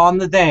sitting up on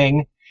the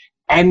thing.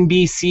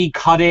 NBC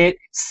cut it,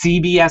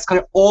 CBS cut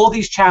it, all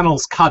these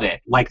channels cut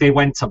it, like they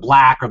went to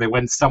black or they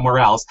went somewhere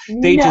else.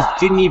 They just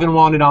didn't even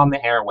want it on the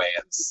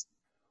airwaves.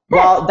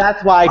 Well,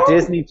 that's why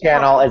Disney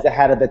Channel is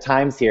ahead of the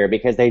times here,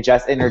 because they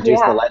just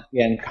introduced the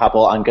lesbian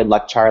couple on Good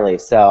Luck Charlie.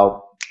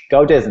 So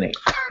go Disney.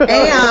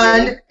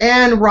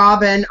 And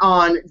Robin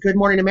on Good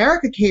Morning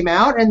America came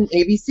out, and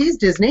ABC's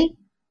Disney.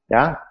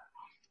 Yeah.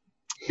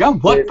 Yeah,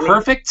 what Disney.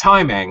 perfect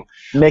timing.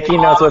 Mickey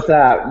knows what's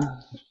up.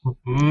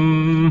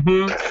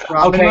 hmm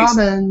Robin Okay,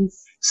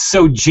 Robbins.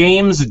 So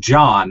James,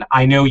 John,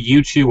 I know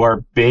you two are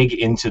big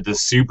into the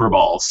Super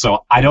Bowl,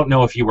 so I don't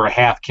know if you were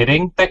half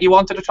kidding that you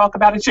wanted to talk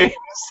about it, James,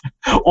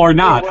 or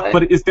not, what?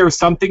 but is there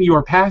something you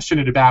are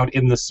passionate about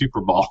in the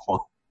Super Bowl?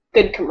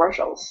 Good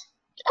commercials.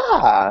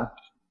 Yeah.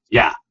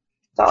 Yeah,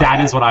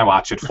 that is what I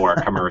watch it for,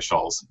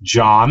 commercials.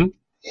 John,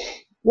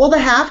 Well, the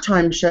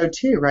halftime show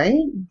too, right?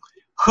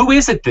 who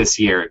is it this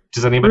year?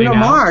 Does anybody Bruno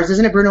know? Mars,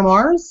 isn't it? Bruno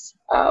Mars?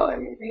 Oh, I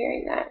remember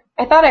hearing that.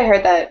 I thought I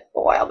heard that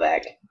a while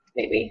back.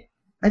 Maybe.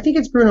 I think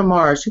it's Bruno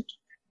Mars.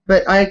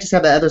 But I just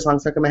have that other song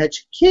stuck in my head.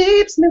 She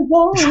keeps me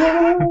warm.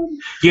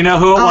 You know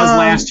who it was Um,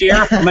 last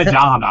year?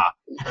 Madonna.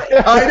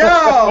 I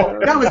know.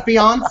 That was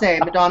Beyonce.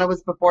 Madonna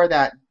was before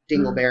that.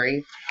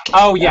 Dingleberry.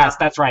 Oh yes,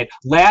 that's right.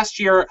 Last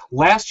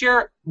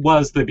year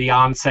was the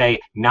Beyonce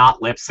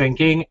not lip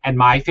syncing, and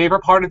my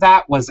favorite part of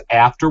that was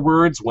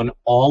afterwards when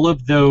all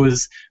of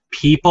those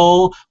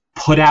people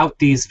put out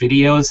these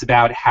videos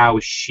about how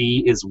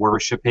she is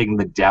worshiping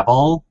the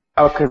devil.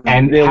 Oh, because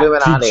And the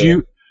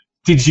Illuminati.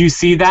 did you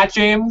see that,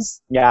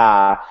 James?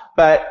 Yeah,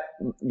 but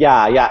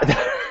yeah.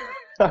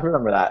 I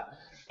remember that.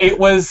 It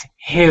was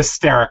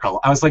hysterical.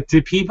 I was like,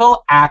 do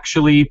people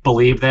actually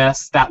believe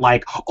this? That,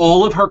 like,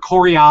 all of her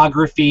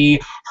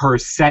choreography, her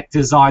set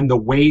design, the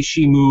way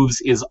she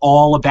moves is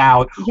all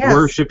about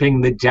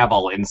worshiping the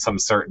devil in some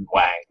certain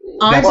way.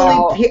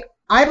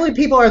 I believe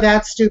people are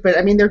that stupid.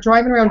 I mean, they're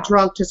driving around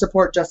drunk to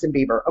support Justin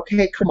Bieber.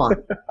 Okay, come on.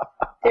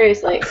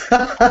 Seriously.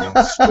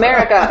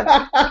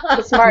 America.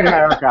 It's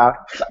smarter.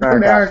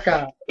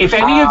 America. If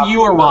any of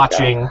you are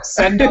watching,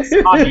 send us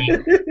money,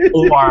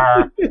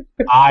 or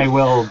I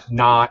will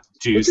not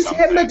do Just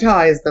something.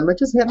 hypnotize them.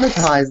 Just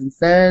hypnotize and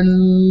send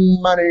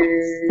money.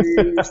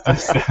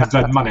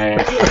 Send money.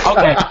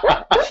 Okay.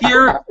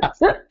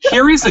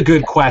 Here is a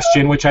good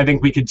question, which I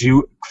think we could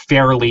do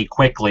fairly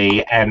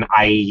quickly, and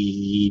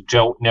I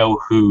don't know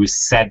who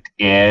said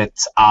it,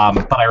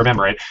 but I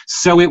remember it.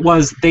 So it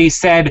was, they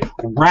said,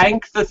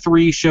 rank the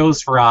 3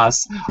 shows for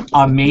us: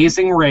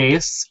 Amazing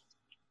Race,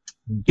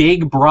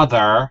 Big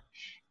Brother,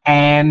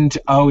 and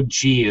I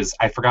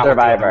forgot.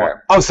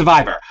 Survivor.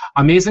 Survivor.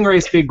 Amazing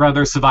Race, Big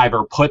Brother,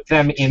 Survivor. Put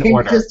them in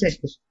order.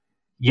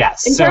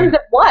 Yes. In terms of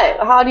what?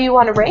 How do you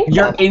want to rank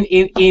them?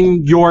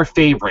 In your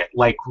favorite,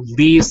 like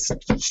least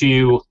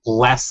to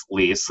less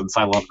least, since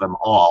I love them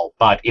all.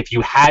 But if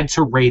you had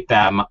to rate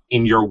them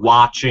in your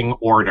watching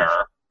order,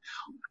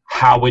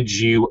 how would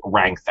you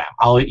rank them?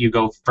 I'll let you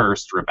go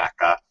first,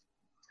 Rebecca.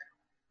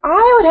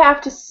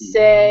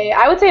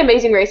 I would say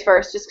Amazing Race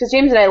first, just because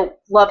James and I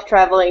love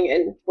traveling,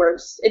 and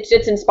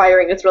it's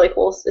inspiring. It's really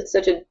cool. It's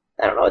such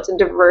it's a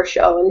diverse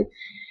show. And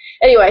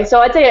anyway, so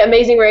I'd say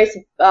Amazing Race,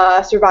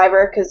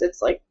 Survivor, because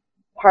it's like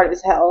hard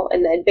as hell,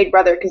 and then Big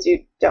Brother, because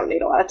you don't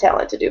need a lot of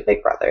talent to do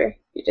Big Brother.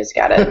 You just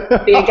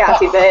gotta be a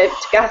gassy bitch.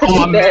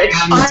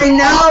 I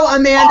know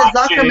Amanda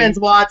Zuckerman's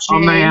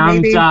watching.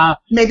 Amanda,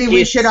 maybe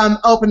we should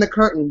open the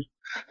curtain.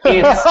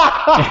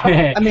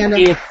 It's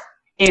Amanda.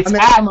 It's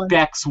at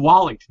Bex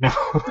Wallington. No.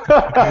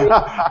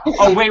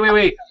 Oh,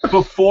 wait.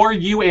 Before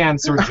you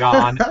answer,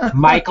 John,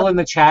 Michael in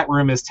the chat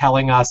room is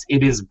telling us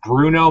it is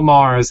Bruno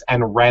Mars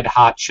and Red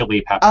Hot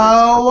Chili Peppers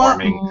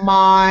performing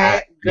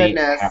my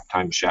goodness. The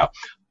halftime show.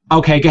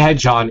 Okay, go ahead,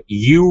 John.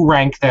 You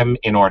rank them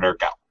in order.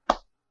 Go.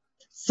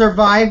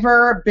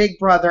 Survivor, Big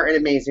Brother, and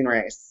Amazing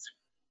Race.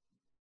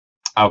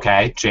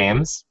 Okay,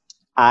 James?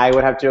 I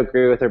would have to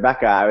agree with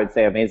Rebecca. I would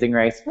say Amazing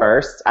Race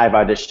first. I've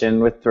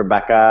auditioned with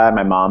Rebecca and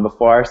my mom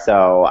before,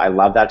 so I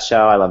love that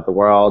show. I love the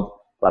world.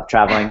 Love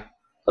traveling.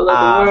 I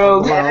love the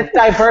world. And it's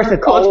diverse.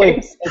 It's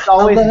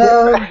always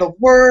the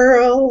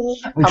world.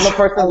 I'm a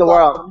person of the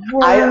world.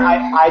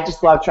 I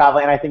just love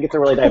traveling, and I think it's a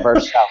really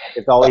diverse show.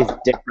 It's always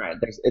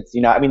different.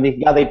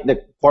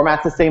 The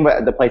format's the same,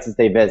 but the places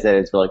they visit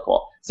is really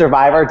cool.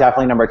 Survivor,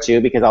 definitely number 2,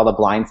 because all the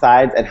blind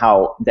sides and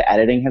how the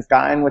editing has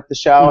gotten with the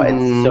show.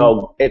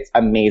 It's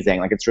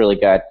amazing. Like, it's really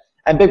good.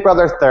 And Big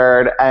Brother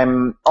third,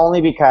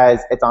 only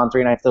because it's on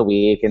 3 nights a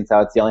week, and so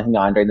it's the only thing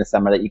on during the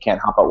summer that you can't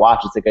help but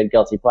watch. It's a good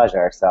guilty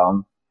pleasure.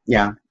 So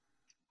yeah.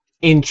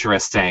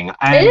 Interesting.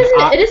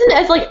 It isn't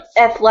as like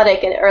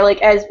athletic or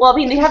like as well. I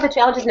mean, they have the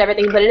challenges and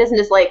everything, but it isn't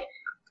just like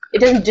it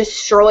doesn't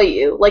destroy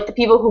you. Like the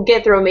people who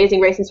get through Amazing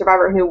Race and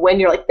Survivor and who win,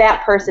 you're like,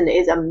 that person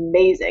is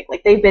amazing.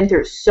 Like they've been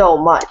through so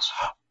much.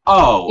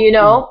 Oh, you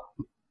know?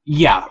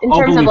 Yeah. In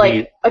terms of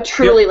like a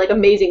truly like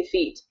amazing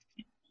feat.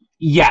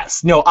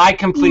 Yes. No, I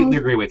completely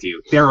agree with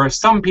you. There are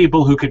some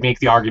people who could make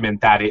the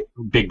argument that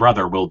Big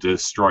Brother will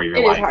destroy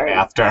your life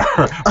after.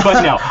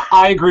 But no,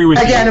 I agree with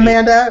you. Again,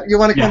 Amanda, you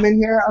want to come in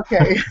here?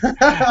 Okay.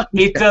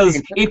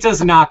 It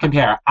does not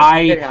compare.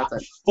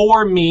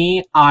 For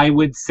me, I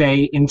would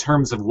say in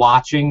terms of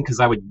watching,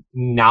 because I would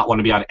not want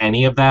to be on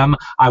any of them,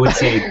 I would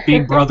say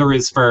Big Brother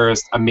is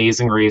first,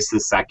 Amazing Race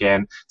is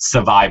second,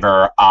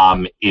 Survivor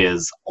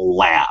is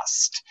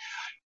last.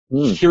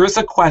 Here's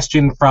a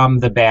question from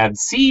the Bad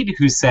Seed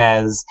who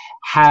says,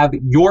 have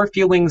your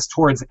feelings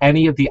towards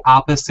any of the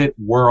Opposite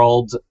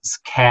Worlds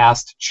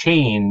cast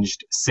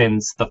changed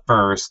since the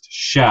first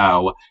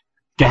show?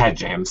 Go ahead,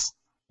 James.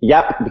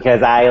 Yep,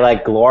 because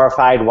I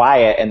glorified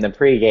Wyatt in the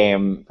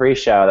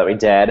pre-show that we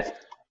did.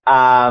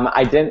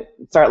 I didn't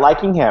start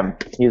liking him.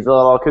 He's a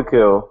little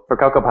cuckoo for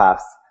Cocoa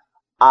Puffs.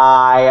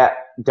 I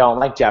don't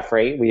like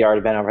Jeffrey. We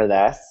already been over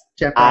this.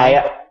 Jeffrey.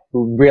 I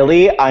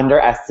really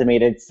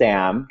underestimated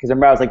Sam, because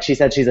remember I was like, she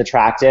said she's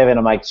attractive, and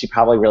I'm like, she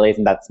probably really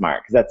isn't that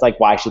smart, because that's like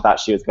why she thought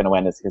she was going to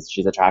win, is because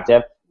she's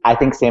attractive. I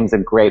think Sam's a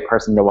great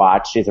person to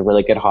watch. She's a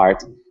really good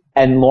heart,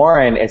 and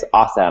Lauren is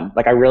awesome.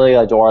 Like, I really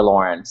adore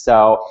Lauren.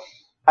 So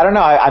I don't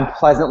know, I'm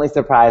pleasantly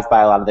surprised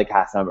by a lot of the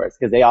cast members,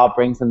 because they all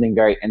bring something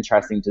very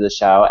interesting to the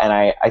show, and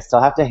I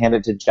still have to hand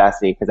it to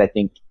Jesse, because I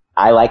think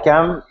I like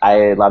him,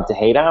 I love to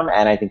hate him,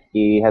 and I think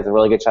he has a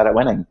really good shot at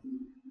winning.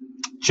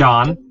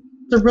 John?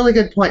 It's a really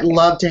good point.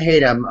 Love to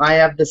hate him. I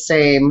have the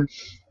same.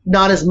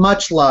 not as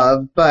much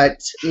love,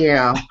 but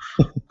yeah.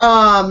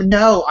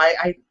 No,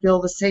 I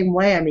feel the same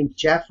way. I mean,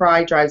 Jeff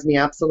Fry drives me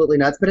absolutely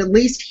nuts, but at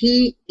least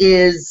he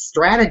is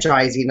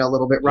strategizing a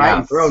little bit, right?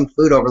 And Yes. throwing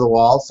food over the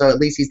wall. So at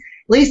least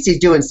he's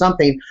doing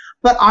something.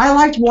 But I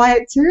liked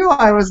Wyatt too.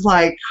 I was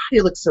like,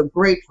 he looks so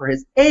great for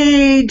his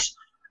age.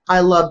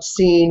 I loved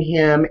seeing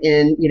him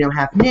in,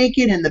 half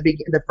naked in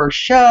the first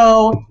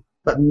show.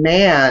 But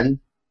man,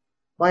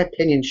 my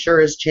opinion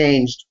sure has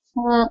changed.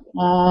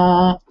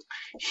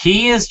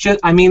 He is just,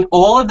 I mean,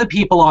 all of the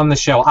people on the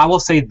show, I will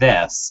say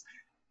this.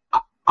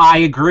 I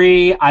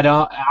agree.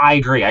 I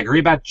agree. I agree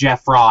about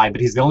Jeff Fry, but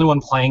he's the only one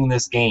playing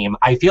this game.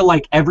 I feel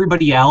like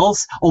everybody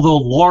else, although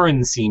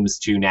Lauren seems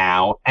to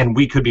now, and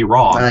we could be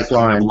wrong. I like We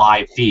don't have Lauren.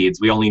 live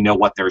feeds. We only know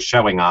what they're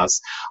showing us.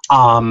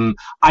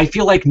 I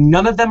feel like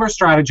none of them are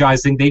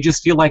strategizing. They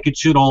just feel like it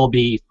should all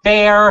be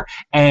fair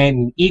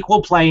and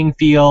equal playing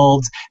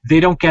fields.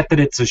 They don't get that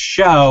it's a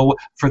show.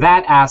 For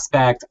that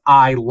aspect,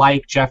 I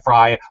like Jeff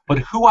Fry, but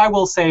who I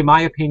will say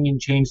my opinion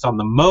changed on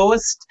the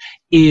most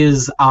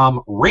is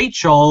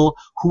Rachel,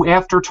 who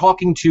after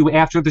talking to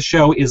after the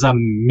show is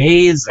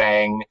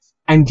amazing,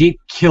 and it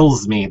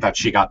kills me that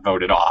she got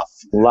voted off.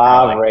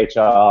 Love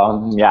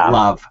Rachel.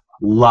 Yeah.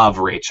 Love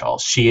Rachel.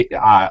 She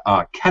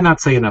cannot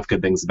say enough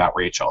good things about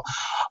Rachel.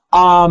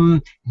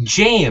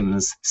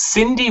 James,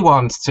 Cindy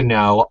wants to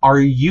know, are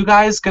you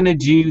guys going to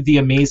do the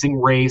Amazing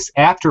Race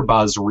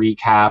AfterBuzz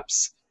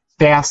recaps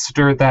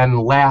faster than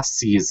last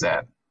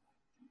season?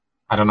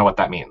 I don't know what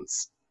that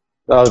means.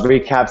 Those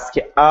recaps.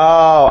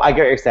 Oh, I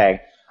get what you're saying.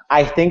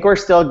 I think we're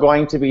still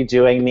going to be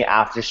doing the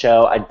after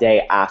show a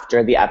day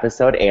after the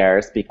episode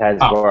airs because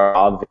we're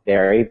all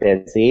very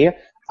busy.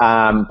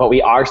 But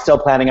we are still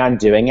planning on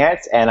doing it,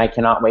 and I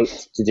cannot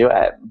wait to do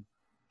it.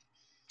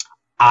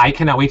 I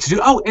cannot wait to do.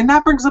 Oh, and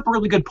that brings up a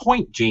really good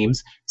point,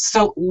 James.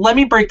 So let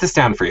me break this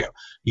down for you.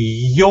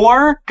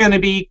 You're going to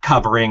be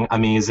covering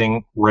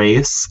Amazing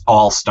Race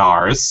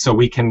All-Stars, so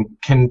we can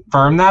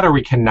confirm that, or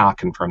we cannot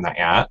confirm that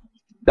yet.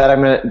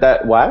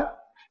 What?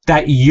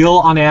 That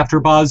on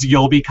AfterBuzz,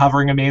 you'll be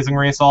covering Amazing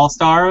Race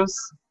All-Stars?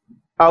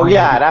 Oh,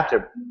 yeah,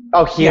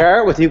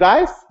 here with you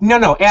guys?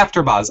 No,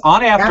 AfterBuzz.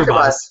 On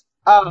AfterBuzz.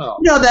 Oh.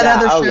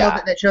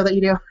 That show that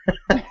you do?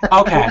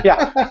 Okay.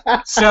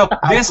 Yeah. So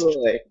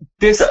Absolutely.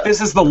 this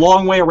is the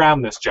long way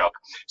around this joke.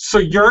 So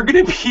you're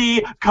going to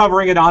be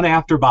covering it on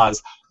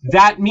AfterBuzz.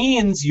 That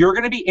means you're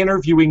going to be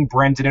interviewing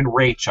Brendan and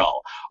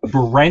Rachel.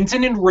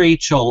 Brendan and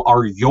Rachel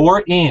are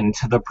your in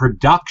to the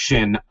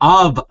production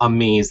of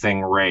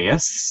Amazing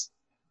Race.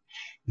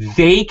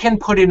 They can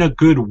put in a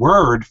good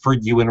word for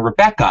you and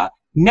Rebecca.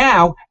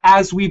 Now,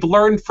 as we've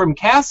learned from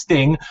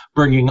casting,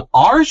 bringing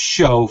our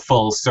show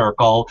full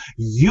circle,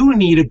 you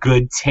need a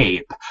good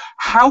tape.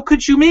 How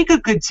could you make a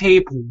good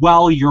tape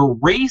while you're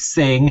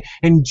racing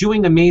and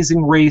doing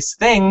Amazing Race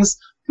things?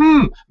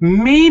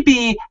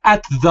 Maybe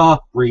at the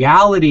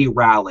reality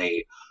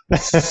rally.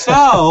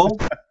 So,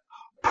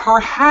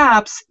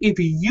 perhaps if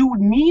you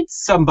need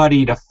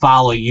somebody to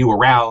follow you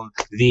around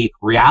the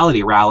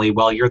reality rally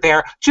while you're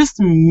there, just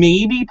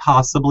maybe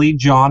possibly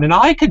John and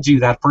I could do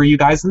that for you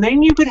guys, and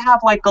then you could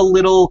have like a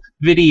little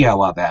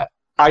video of it.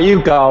 Are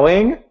you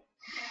going?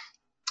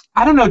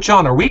 I don't know,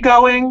 John, are we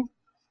going?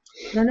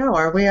 I don't know.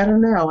 Are we? I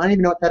don't know. I don't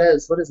even know what that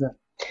is. What is it?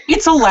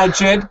 It's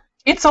alleged.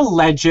 It's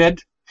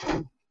alleged.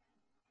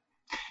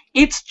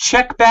 It's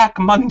Check Back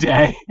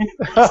Monday.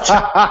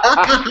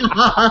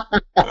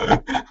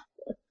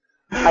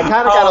 I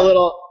kind of got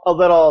a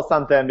little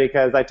something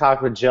because I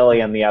talked with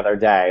Jillian the other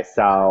day,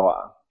 so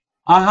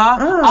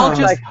I'll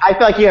just. I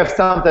feel like you have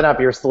something up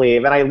your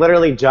sleeve, and I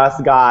literally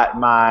just got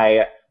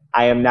I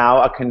am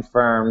now a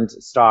confirmed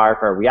star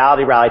for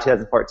Reality Rally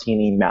 2014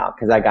 email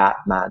because I got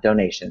my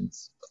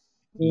donations.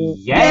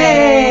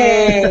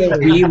 Yay!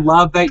 We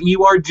love that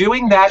you are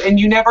doing that, and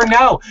you never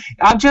know.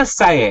 I'm just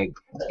saying,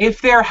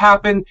 if there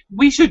happen,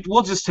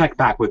 we'll just check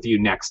back with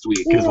you next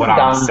week, is what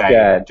I'm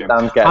saying.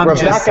 Sounds good.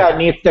 Rebecca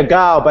needs to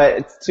go, but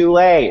it's too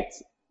late.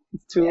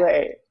 It's too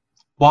late.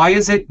 Why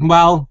is it?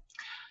 Well,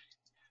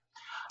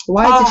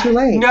 why is it too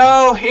late?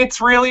 No,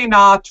 it's really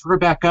not,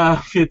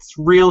 Rebecca. It's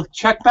real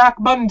Check Back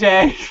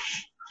Monday.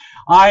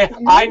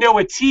 I know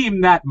a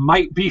team that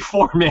might be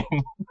forming.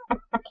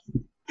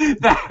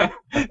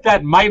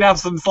 that might have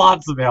some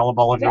slots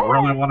available if you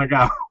really want to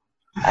go.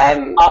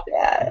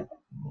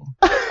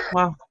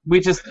 Well, we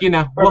just,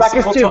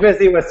 Rebecca's too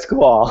busy with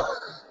school.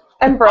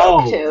 I'm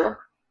broke, too.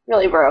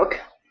 Really broke.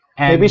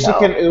 And maybe she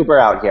can Uber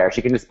out here.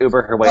 She can just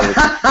Uber her way.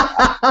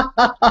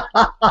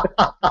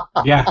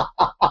 Yeah.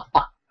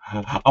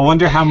 I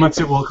wonder how much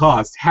it will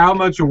cost. How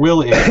much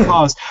will it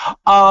cost?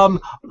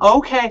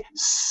 Okay,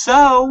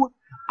 so,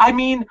 I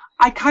mean,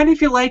 I kind of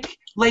feel like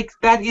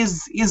that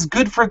is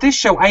good for this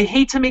show. I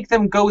hate to make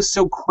them go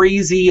so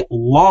crazy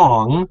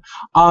long.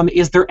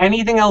 Is there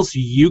anything else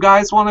you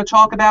guys want to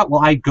talk about?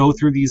 Will I go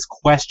through these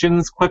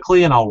questions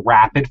quickly and I'll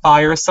rapid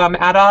fire some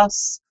at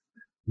us?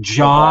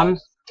 John?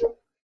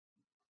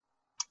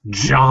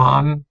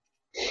 John?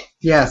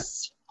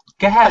 Yes.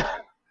 Go ahead.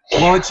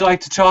 What would you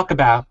like to talk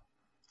about?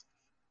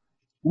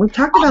 We've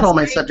talked about all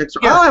my subjects.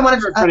 Yeah, I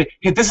wanted to.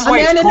 This is why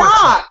it's Amanda torture.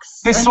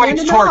 Knox. This is why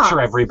it's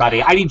torture,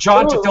 everybody. I need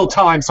John to fill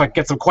time so I can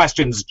get some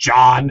questions,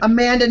 John.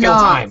 Amanda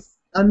Knox.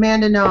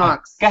 Amanda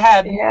Knox. Go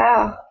ahead.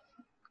 Yeah.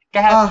 Go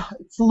ahead.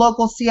 It's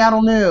local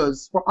Seattle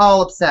news. We're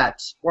all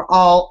upset. We're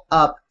all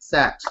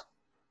upset.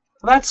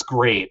 That's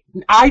great.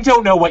 I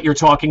don't know what you're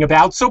talking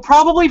about, so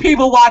probably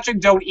people watching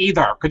don't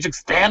either. Could you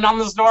expand on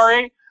the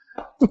story?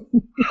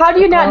 How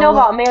do you not know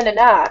about Amanda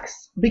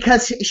Knox?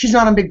 Because she's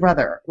not on Big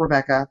Brother,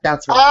 Rebecca.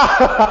 That's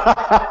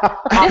right.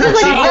 This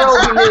is like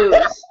world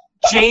news.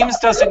 James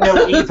doesn't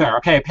know either.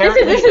 Okay,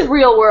 apparently This is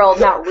real world,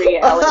 not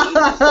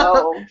reality.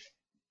 So.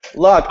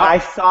 Look, I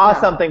saw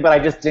something, but I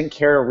just didn't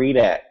care to read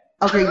it.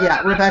 Okay,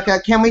 yeah, Rebecca,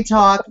 can we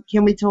talk?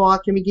 Can we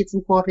talk? Can we get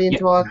some coffee and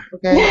talk?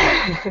 Okay.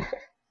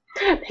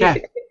 Yeah.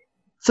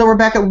 So,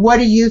 Rebecca, what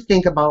do you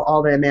think about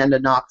all the Amanda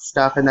Knox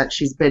stuff and that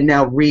she's been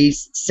now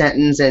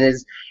re-sentenced and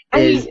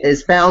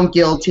is found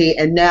guilty,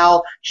 and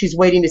now she's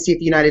waiting to see if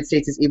the United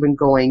States is even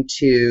going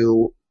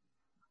to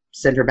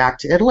send her back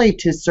to Italy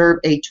to serve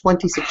a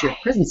 26-year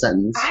prison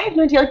sentence? I have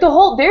no idea. Like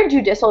their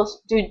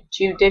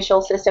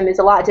judicial system is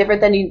a lot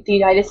different than the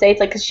United States.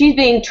 Like, because she's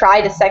being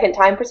tried a second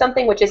time for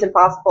something, which is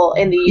impossible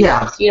in the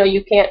U.S. You know,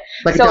 you can't.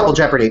 Like a double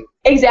jeopardy.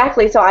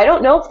 Exactly. So I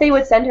don't know if they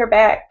would send her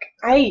back.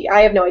 I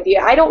have no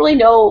idea. I don't really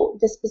know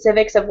the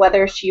specifics of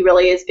whether she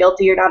really is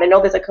guilty or not. I know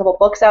there's a couple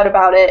books out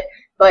about it,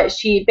 but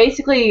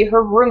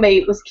her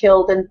roommate was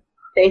killed, and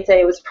they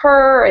say it was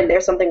her, and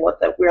there's something with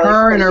the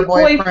her and her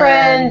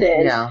boyfriend.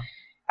 And yeah.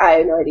 I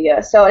have no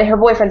idea. So, and her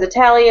boyfriend's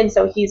Italian,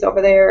 so he's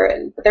over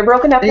there, but they're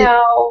broken up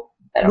now.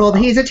 Well,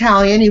 he's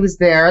Italian. He was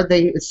there.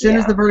 As soon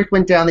as the verdict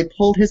went down, they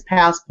pulled his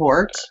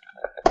passport.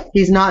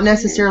 He's not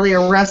necessarily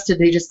arrested.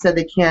 They just said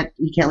he can't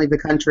leave the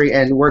country,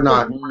 and we're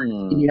not.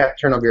 You have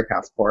to turn over your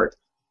passport.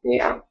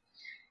 Yeah.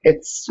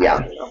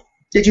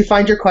 Did you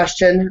find your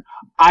question?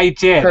 I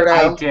did. Curto?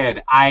 I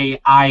did.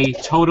 I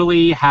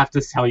totally have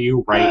to tell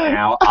you right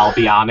now, I'll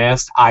be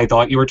honest, I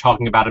thought you were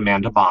talking about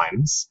Amanda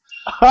Bynes.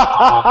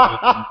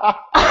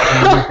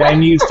 And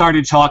then you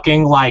started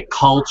talking like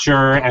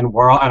culture and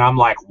world, and I'm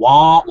like,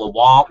 wah, wah,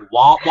 wah,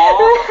 wah, wah.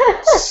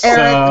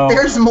 Eric,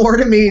 there's more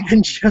to me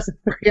than just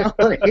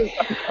reality.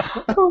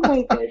 Oh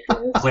my goodness.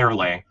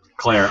 Clearly.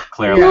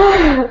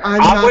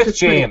 I'm with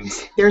James.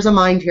 Pretty. There's a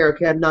mind here,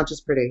 okay? I'm not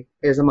just pretty.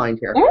 There's a mind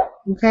here.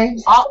 Okay?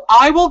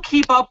 I will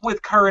keep up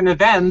with current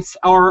events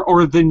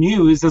or the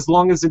news as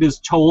long as it is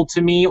told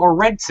to me or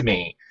read to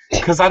me.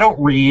 Because I don't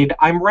read,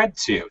 I'm read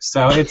to.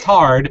 So it's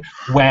hard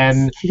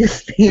when...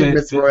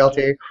 Miss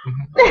Royalty.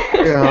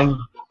 Yeah.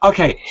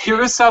 Okay,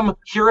 here are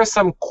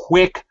some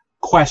quick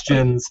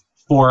questions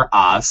for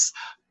us.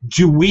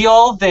 Do we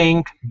all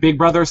think Big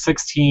Brother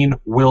 16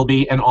 will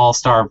be an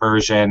all-star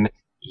version?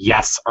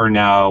 Yes or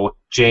no?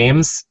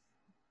 James?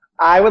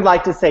 I would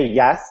like to say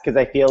yes, because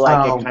I feel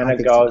like it kind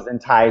of goes and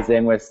ties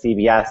in with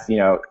CBS. You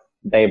know,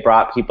 they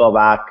brought people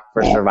back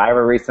for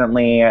Survivor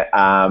recently.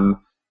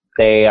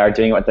 They are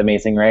doing it with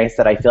Amazing Race,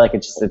 that I feel like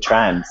it's just a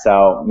trend.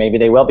 So maybe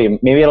they will be.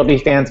 Maybe it'll be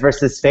fans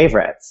versus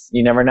favorites.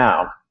 You never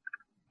know.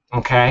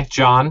 Okay,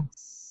 John?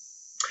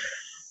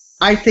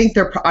 I think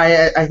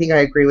I think I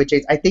agree with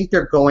James. I think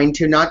they're going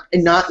to, not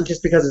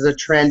just because it's a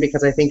trend,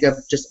 because I think of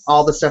just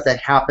all the stuff that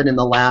happened in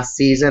the last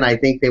season. I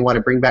think they want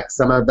to bring back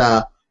some of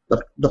the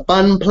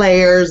fun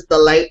players, the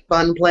light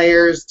fun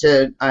players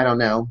to, I don't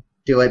know,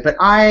 do it. But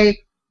I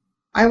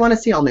want to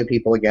see all new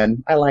people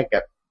again. I like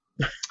it.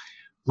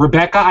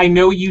 Rebecca, I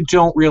know you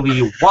don't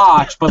really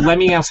watch, but let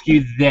me ask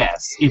you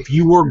this. If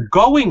you were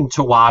going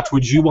to watch,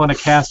 would you want to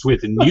cast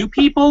with new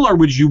people, or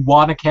would you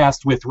want to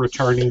cast with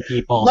returning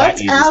people?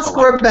 Let's ask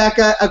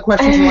Rebecca a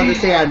question to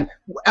understand.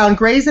 On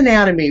Grey's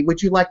Anatomy,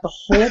 would you like the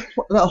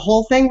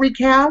whole thing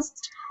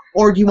recast,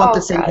 or do you want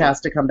the same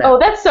cast to come back? Oh,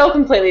 that's so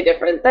completely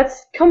different.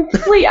 That's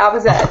complete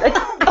opposite.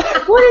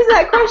 What is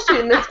that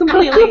question? That's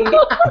completely...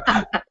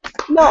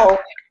 No.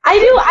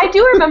 I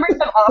do remember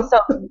some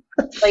awesome,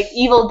 like,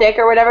 Evil Dick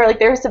or whatever. Like,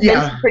 there's been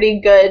some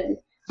pretty good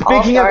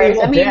Speaking of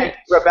Evil Dick,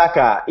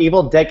 Rebecca,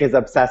 Evil Dick is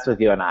obsessed with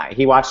you and I.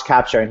 He watched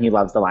Capture and he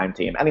loves the Lime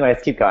Team. Anyways,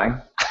 keep going.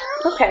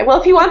 Okay, well,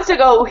 if he wants to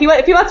go, if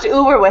he wants to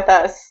Uber with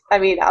us, I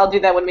mean, I'll do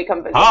that when we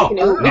come visit.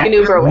 We can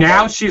Uber with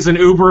now him. She's an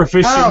Uber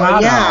aficionado.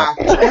 Oh,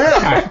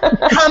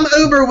 yeah. Come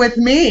Uber with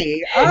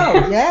me.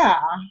 Oh, yeah.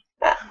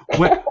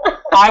 Well,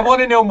 I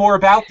want to know more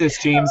about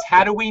this, James.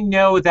 How do we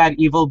know that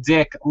Evil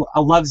Dick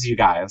loves you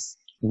guys?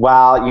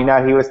 Well, you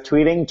know, he was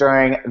tweeting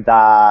during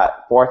the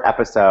 4th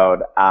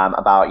episode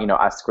about, you know,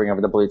 us screwing over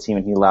the blue team,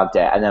 and he loved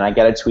it. And then I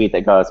get a tweet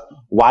that goes,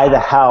 "Why the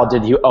hell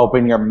did you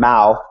open your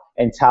mouth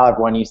and tell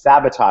everyone you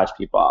sabotage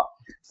people?"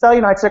 So,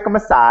 you know, I took him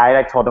aside.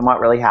 I told him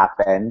what really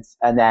happened.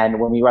 And then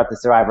when we were at the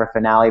Survivor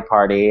finale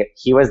party,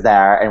 he was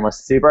there and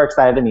was super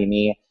excited to meet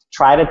me,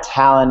 tried to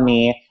talon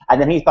me. And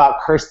then he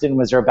thought Kirsten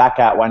was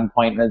Rebecca at one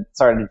point and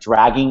started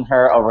dragging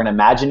her over an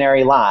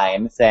imaginary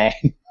line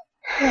saying,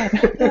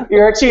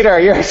 "You're a cheater,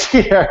 you're a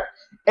cheater."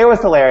 It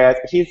was hilarious.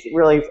 He's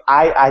really,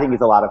 I think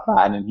he's a lot of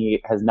fun, and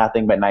he has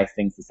nothing but nice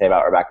things to say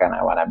about Rebecca and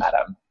I when I met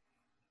him.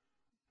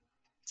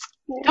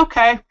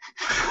 Okay.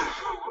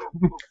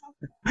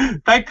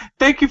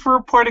 Thank you for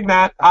reporting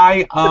that.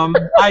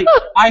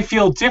 I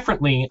feel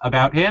differently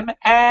about him,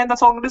 and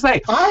that's all I'm going to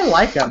say. I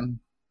like him.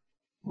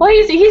 Well,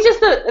 he's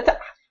just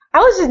I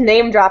was just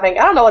name dropping.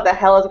 I don't know what the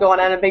hell is going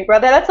on in Big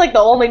Brother. That's like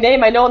the only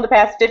name I know in the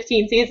past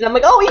 15 seasons. I'm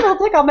like, oh, Evil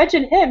Dick, I'll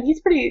mention him. He's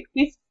pretty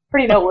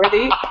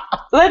noteworthy.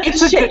 So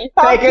that's shit.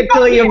 Fake it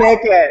till you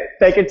make it.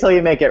 Fake it till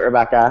you make it,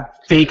 Rebecca.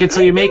 Fake it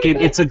till you make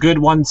it. It's a good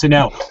one to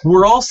know.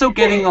 We're also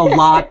getting a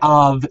lot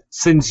of,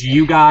 since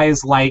you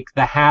guys like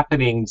The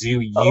Happening, do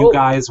you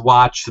guys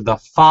watch The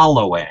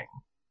Following?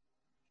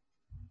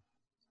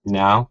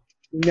 No?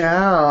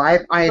 No,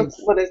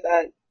 What is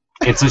that?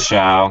 It's a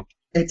show.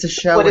 It's a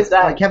show What with is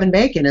that? Kevin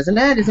Bacon, isn't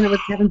it? Isn't it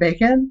with Kevin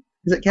Bacon?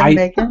 Is it Kevin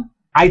Bacon?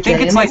 I think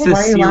it's like the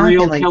Why are you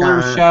serial laughing like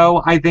killer that?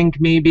 show. I think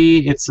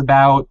maybe it's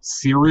about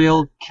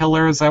serial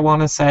killers, I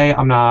want to say.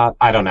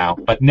 I don't know.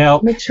 But no,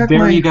 Let me check there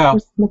my, you go.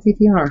 where's my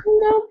DVR.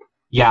 Nope.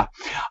 Yeah.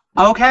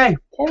 Okay.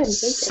 Kevin Bacon.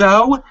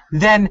 So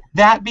then,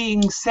 that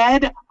being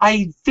said,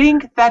 I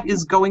think that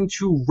is going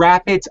to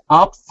wrap it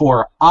up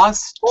for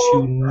us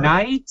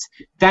tonight.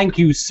 Thank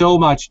you so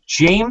much,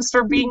 James,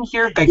 for being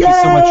here. Thank you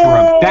so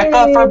much,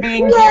 Rebecca, for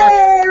being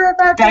here.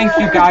 Rebecca! Thank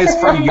you guys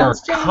for your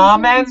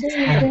comments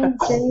and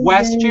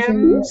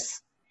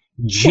questions.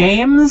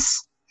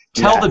 James,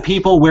 tell the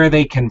people where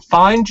they can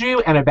find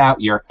you and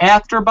about your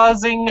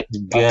afterbuzzing.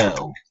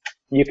 Go.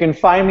 You can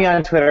find me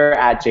on Twitter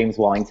at James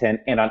Wallington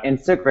and on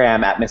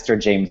Instagram at Mr.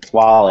 James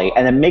Wally.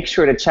 And then make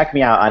sure to check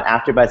me out on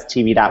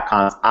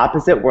AfterBuzzTV.com's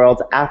Opposite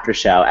Worlds After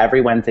Show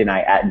every Wednesday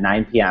night at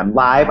 9 p.m.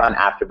 live on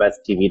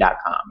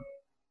AfterBuzzTV.com.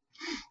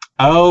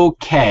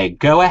 Okay,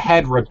 go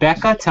ahead,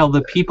 Rebecca. Tell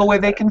the people where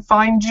they can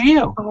find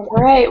you. All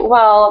right.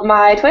 Well,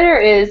 my Twitter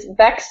is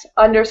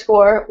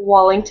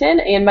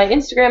Bex_Wallington, and my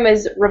Instagram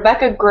is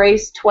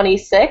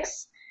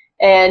RebeccaGrace26.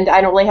 And I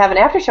don't really have an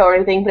after show or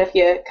anything, but if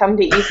you come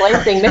to East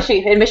Lansing,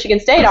 in Michigan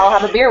State, I'll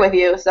have a beer with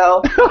you.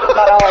 So that's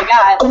about all I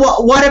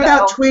got. What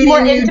about So,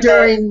 tweeting you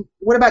during?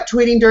 What about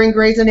tweeting during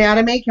Grey's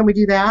Anatomy? Can we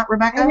do that,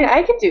 Rebecca? I mean,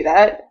 I could do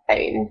that. I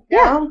mean,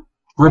 yeah.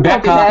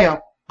 Rebecca, Thank you.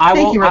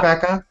 Thank you,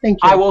 Rebecca. Thank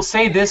you. I will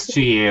say this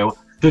to you.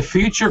 The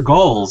future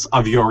goals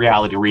of your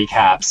reality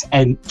recaps,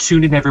 and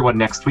tune in everyone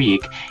next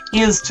week,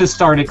 is to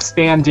start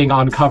expanding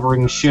on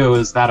covering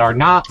shows that are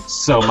not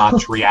so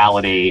much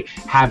reality,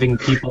 having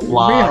people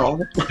live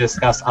to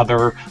discuss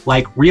other,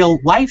 like, real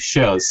life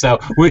shows. So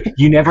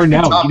you never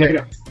know.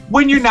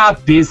 When you're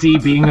not busy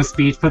being a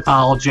speech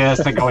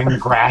pathologist and going to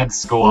grad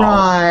school.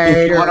 Right.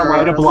 If you want to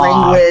write a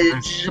blog.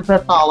 Language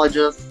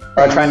pathologist.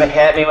 Or trying to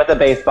hit me with a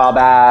baseball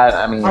bat.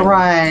 I mean, all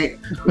right.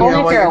 Only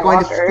if when you're you're a going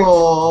to walker.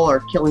 school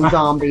or killing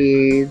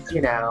zombies,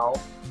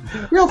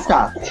 real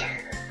stuff.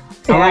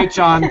 All right,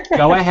 John,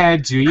 go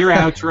ahead, do your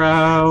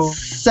outro.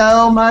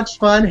 So much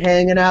fun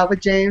hanging out with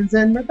James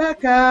and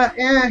Rebecca.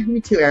 Me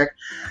too, Eric.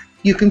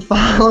 You can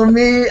follow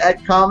me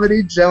at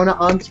Comedy Jonah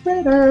on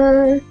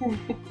Twitter.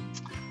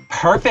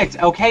 Perfect.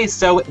 Okay,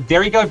 so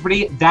there you go,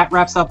 everybody. That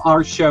wraps up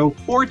our show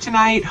for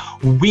tonight.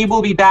 We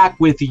will be back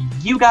with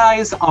you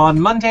guys on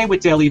Monday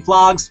with daily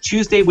vlogs,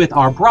 Tuesday with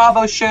our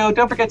Bravo show.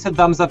 Don't forget to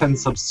thumbs up and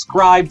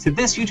subscribe to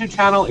this YouTube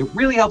channel. It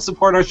really helps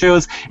support our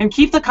shows. And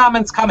keep the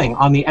comments coming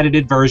on the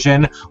edited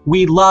version.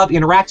 We love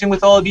interacting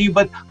with all of you,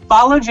 but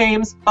follow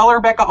James, follow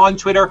Rebecca on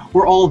Twitter.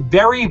 We're all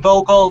very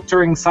vocal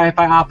during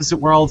Sci-Fi Opposite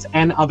Worlds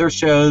and other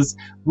shows.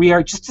 We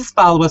are just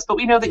follow us, but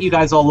we know that you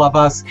guys all love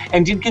us.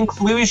 And in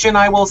conclusion,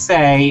 I will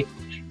say,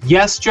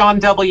 yes, John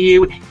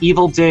W.,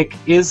 Evil Dick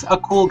is a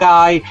cool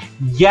guy.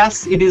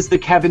 Yes, it is the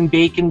Kevin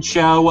Bacon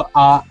show,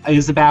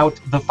 is about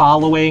The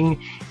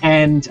Following.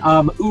 And,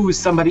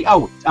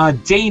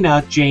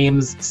 Dana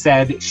James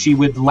said she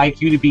would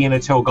like you to be in a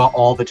toga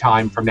all the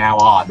time from now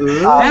on.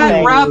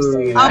 That wraps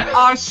up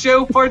our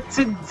show for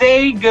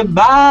today.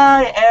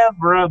 Goodbye,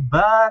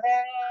 everybody.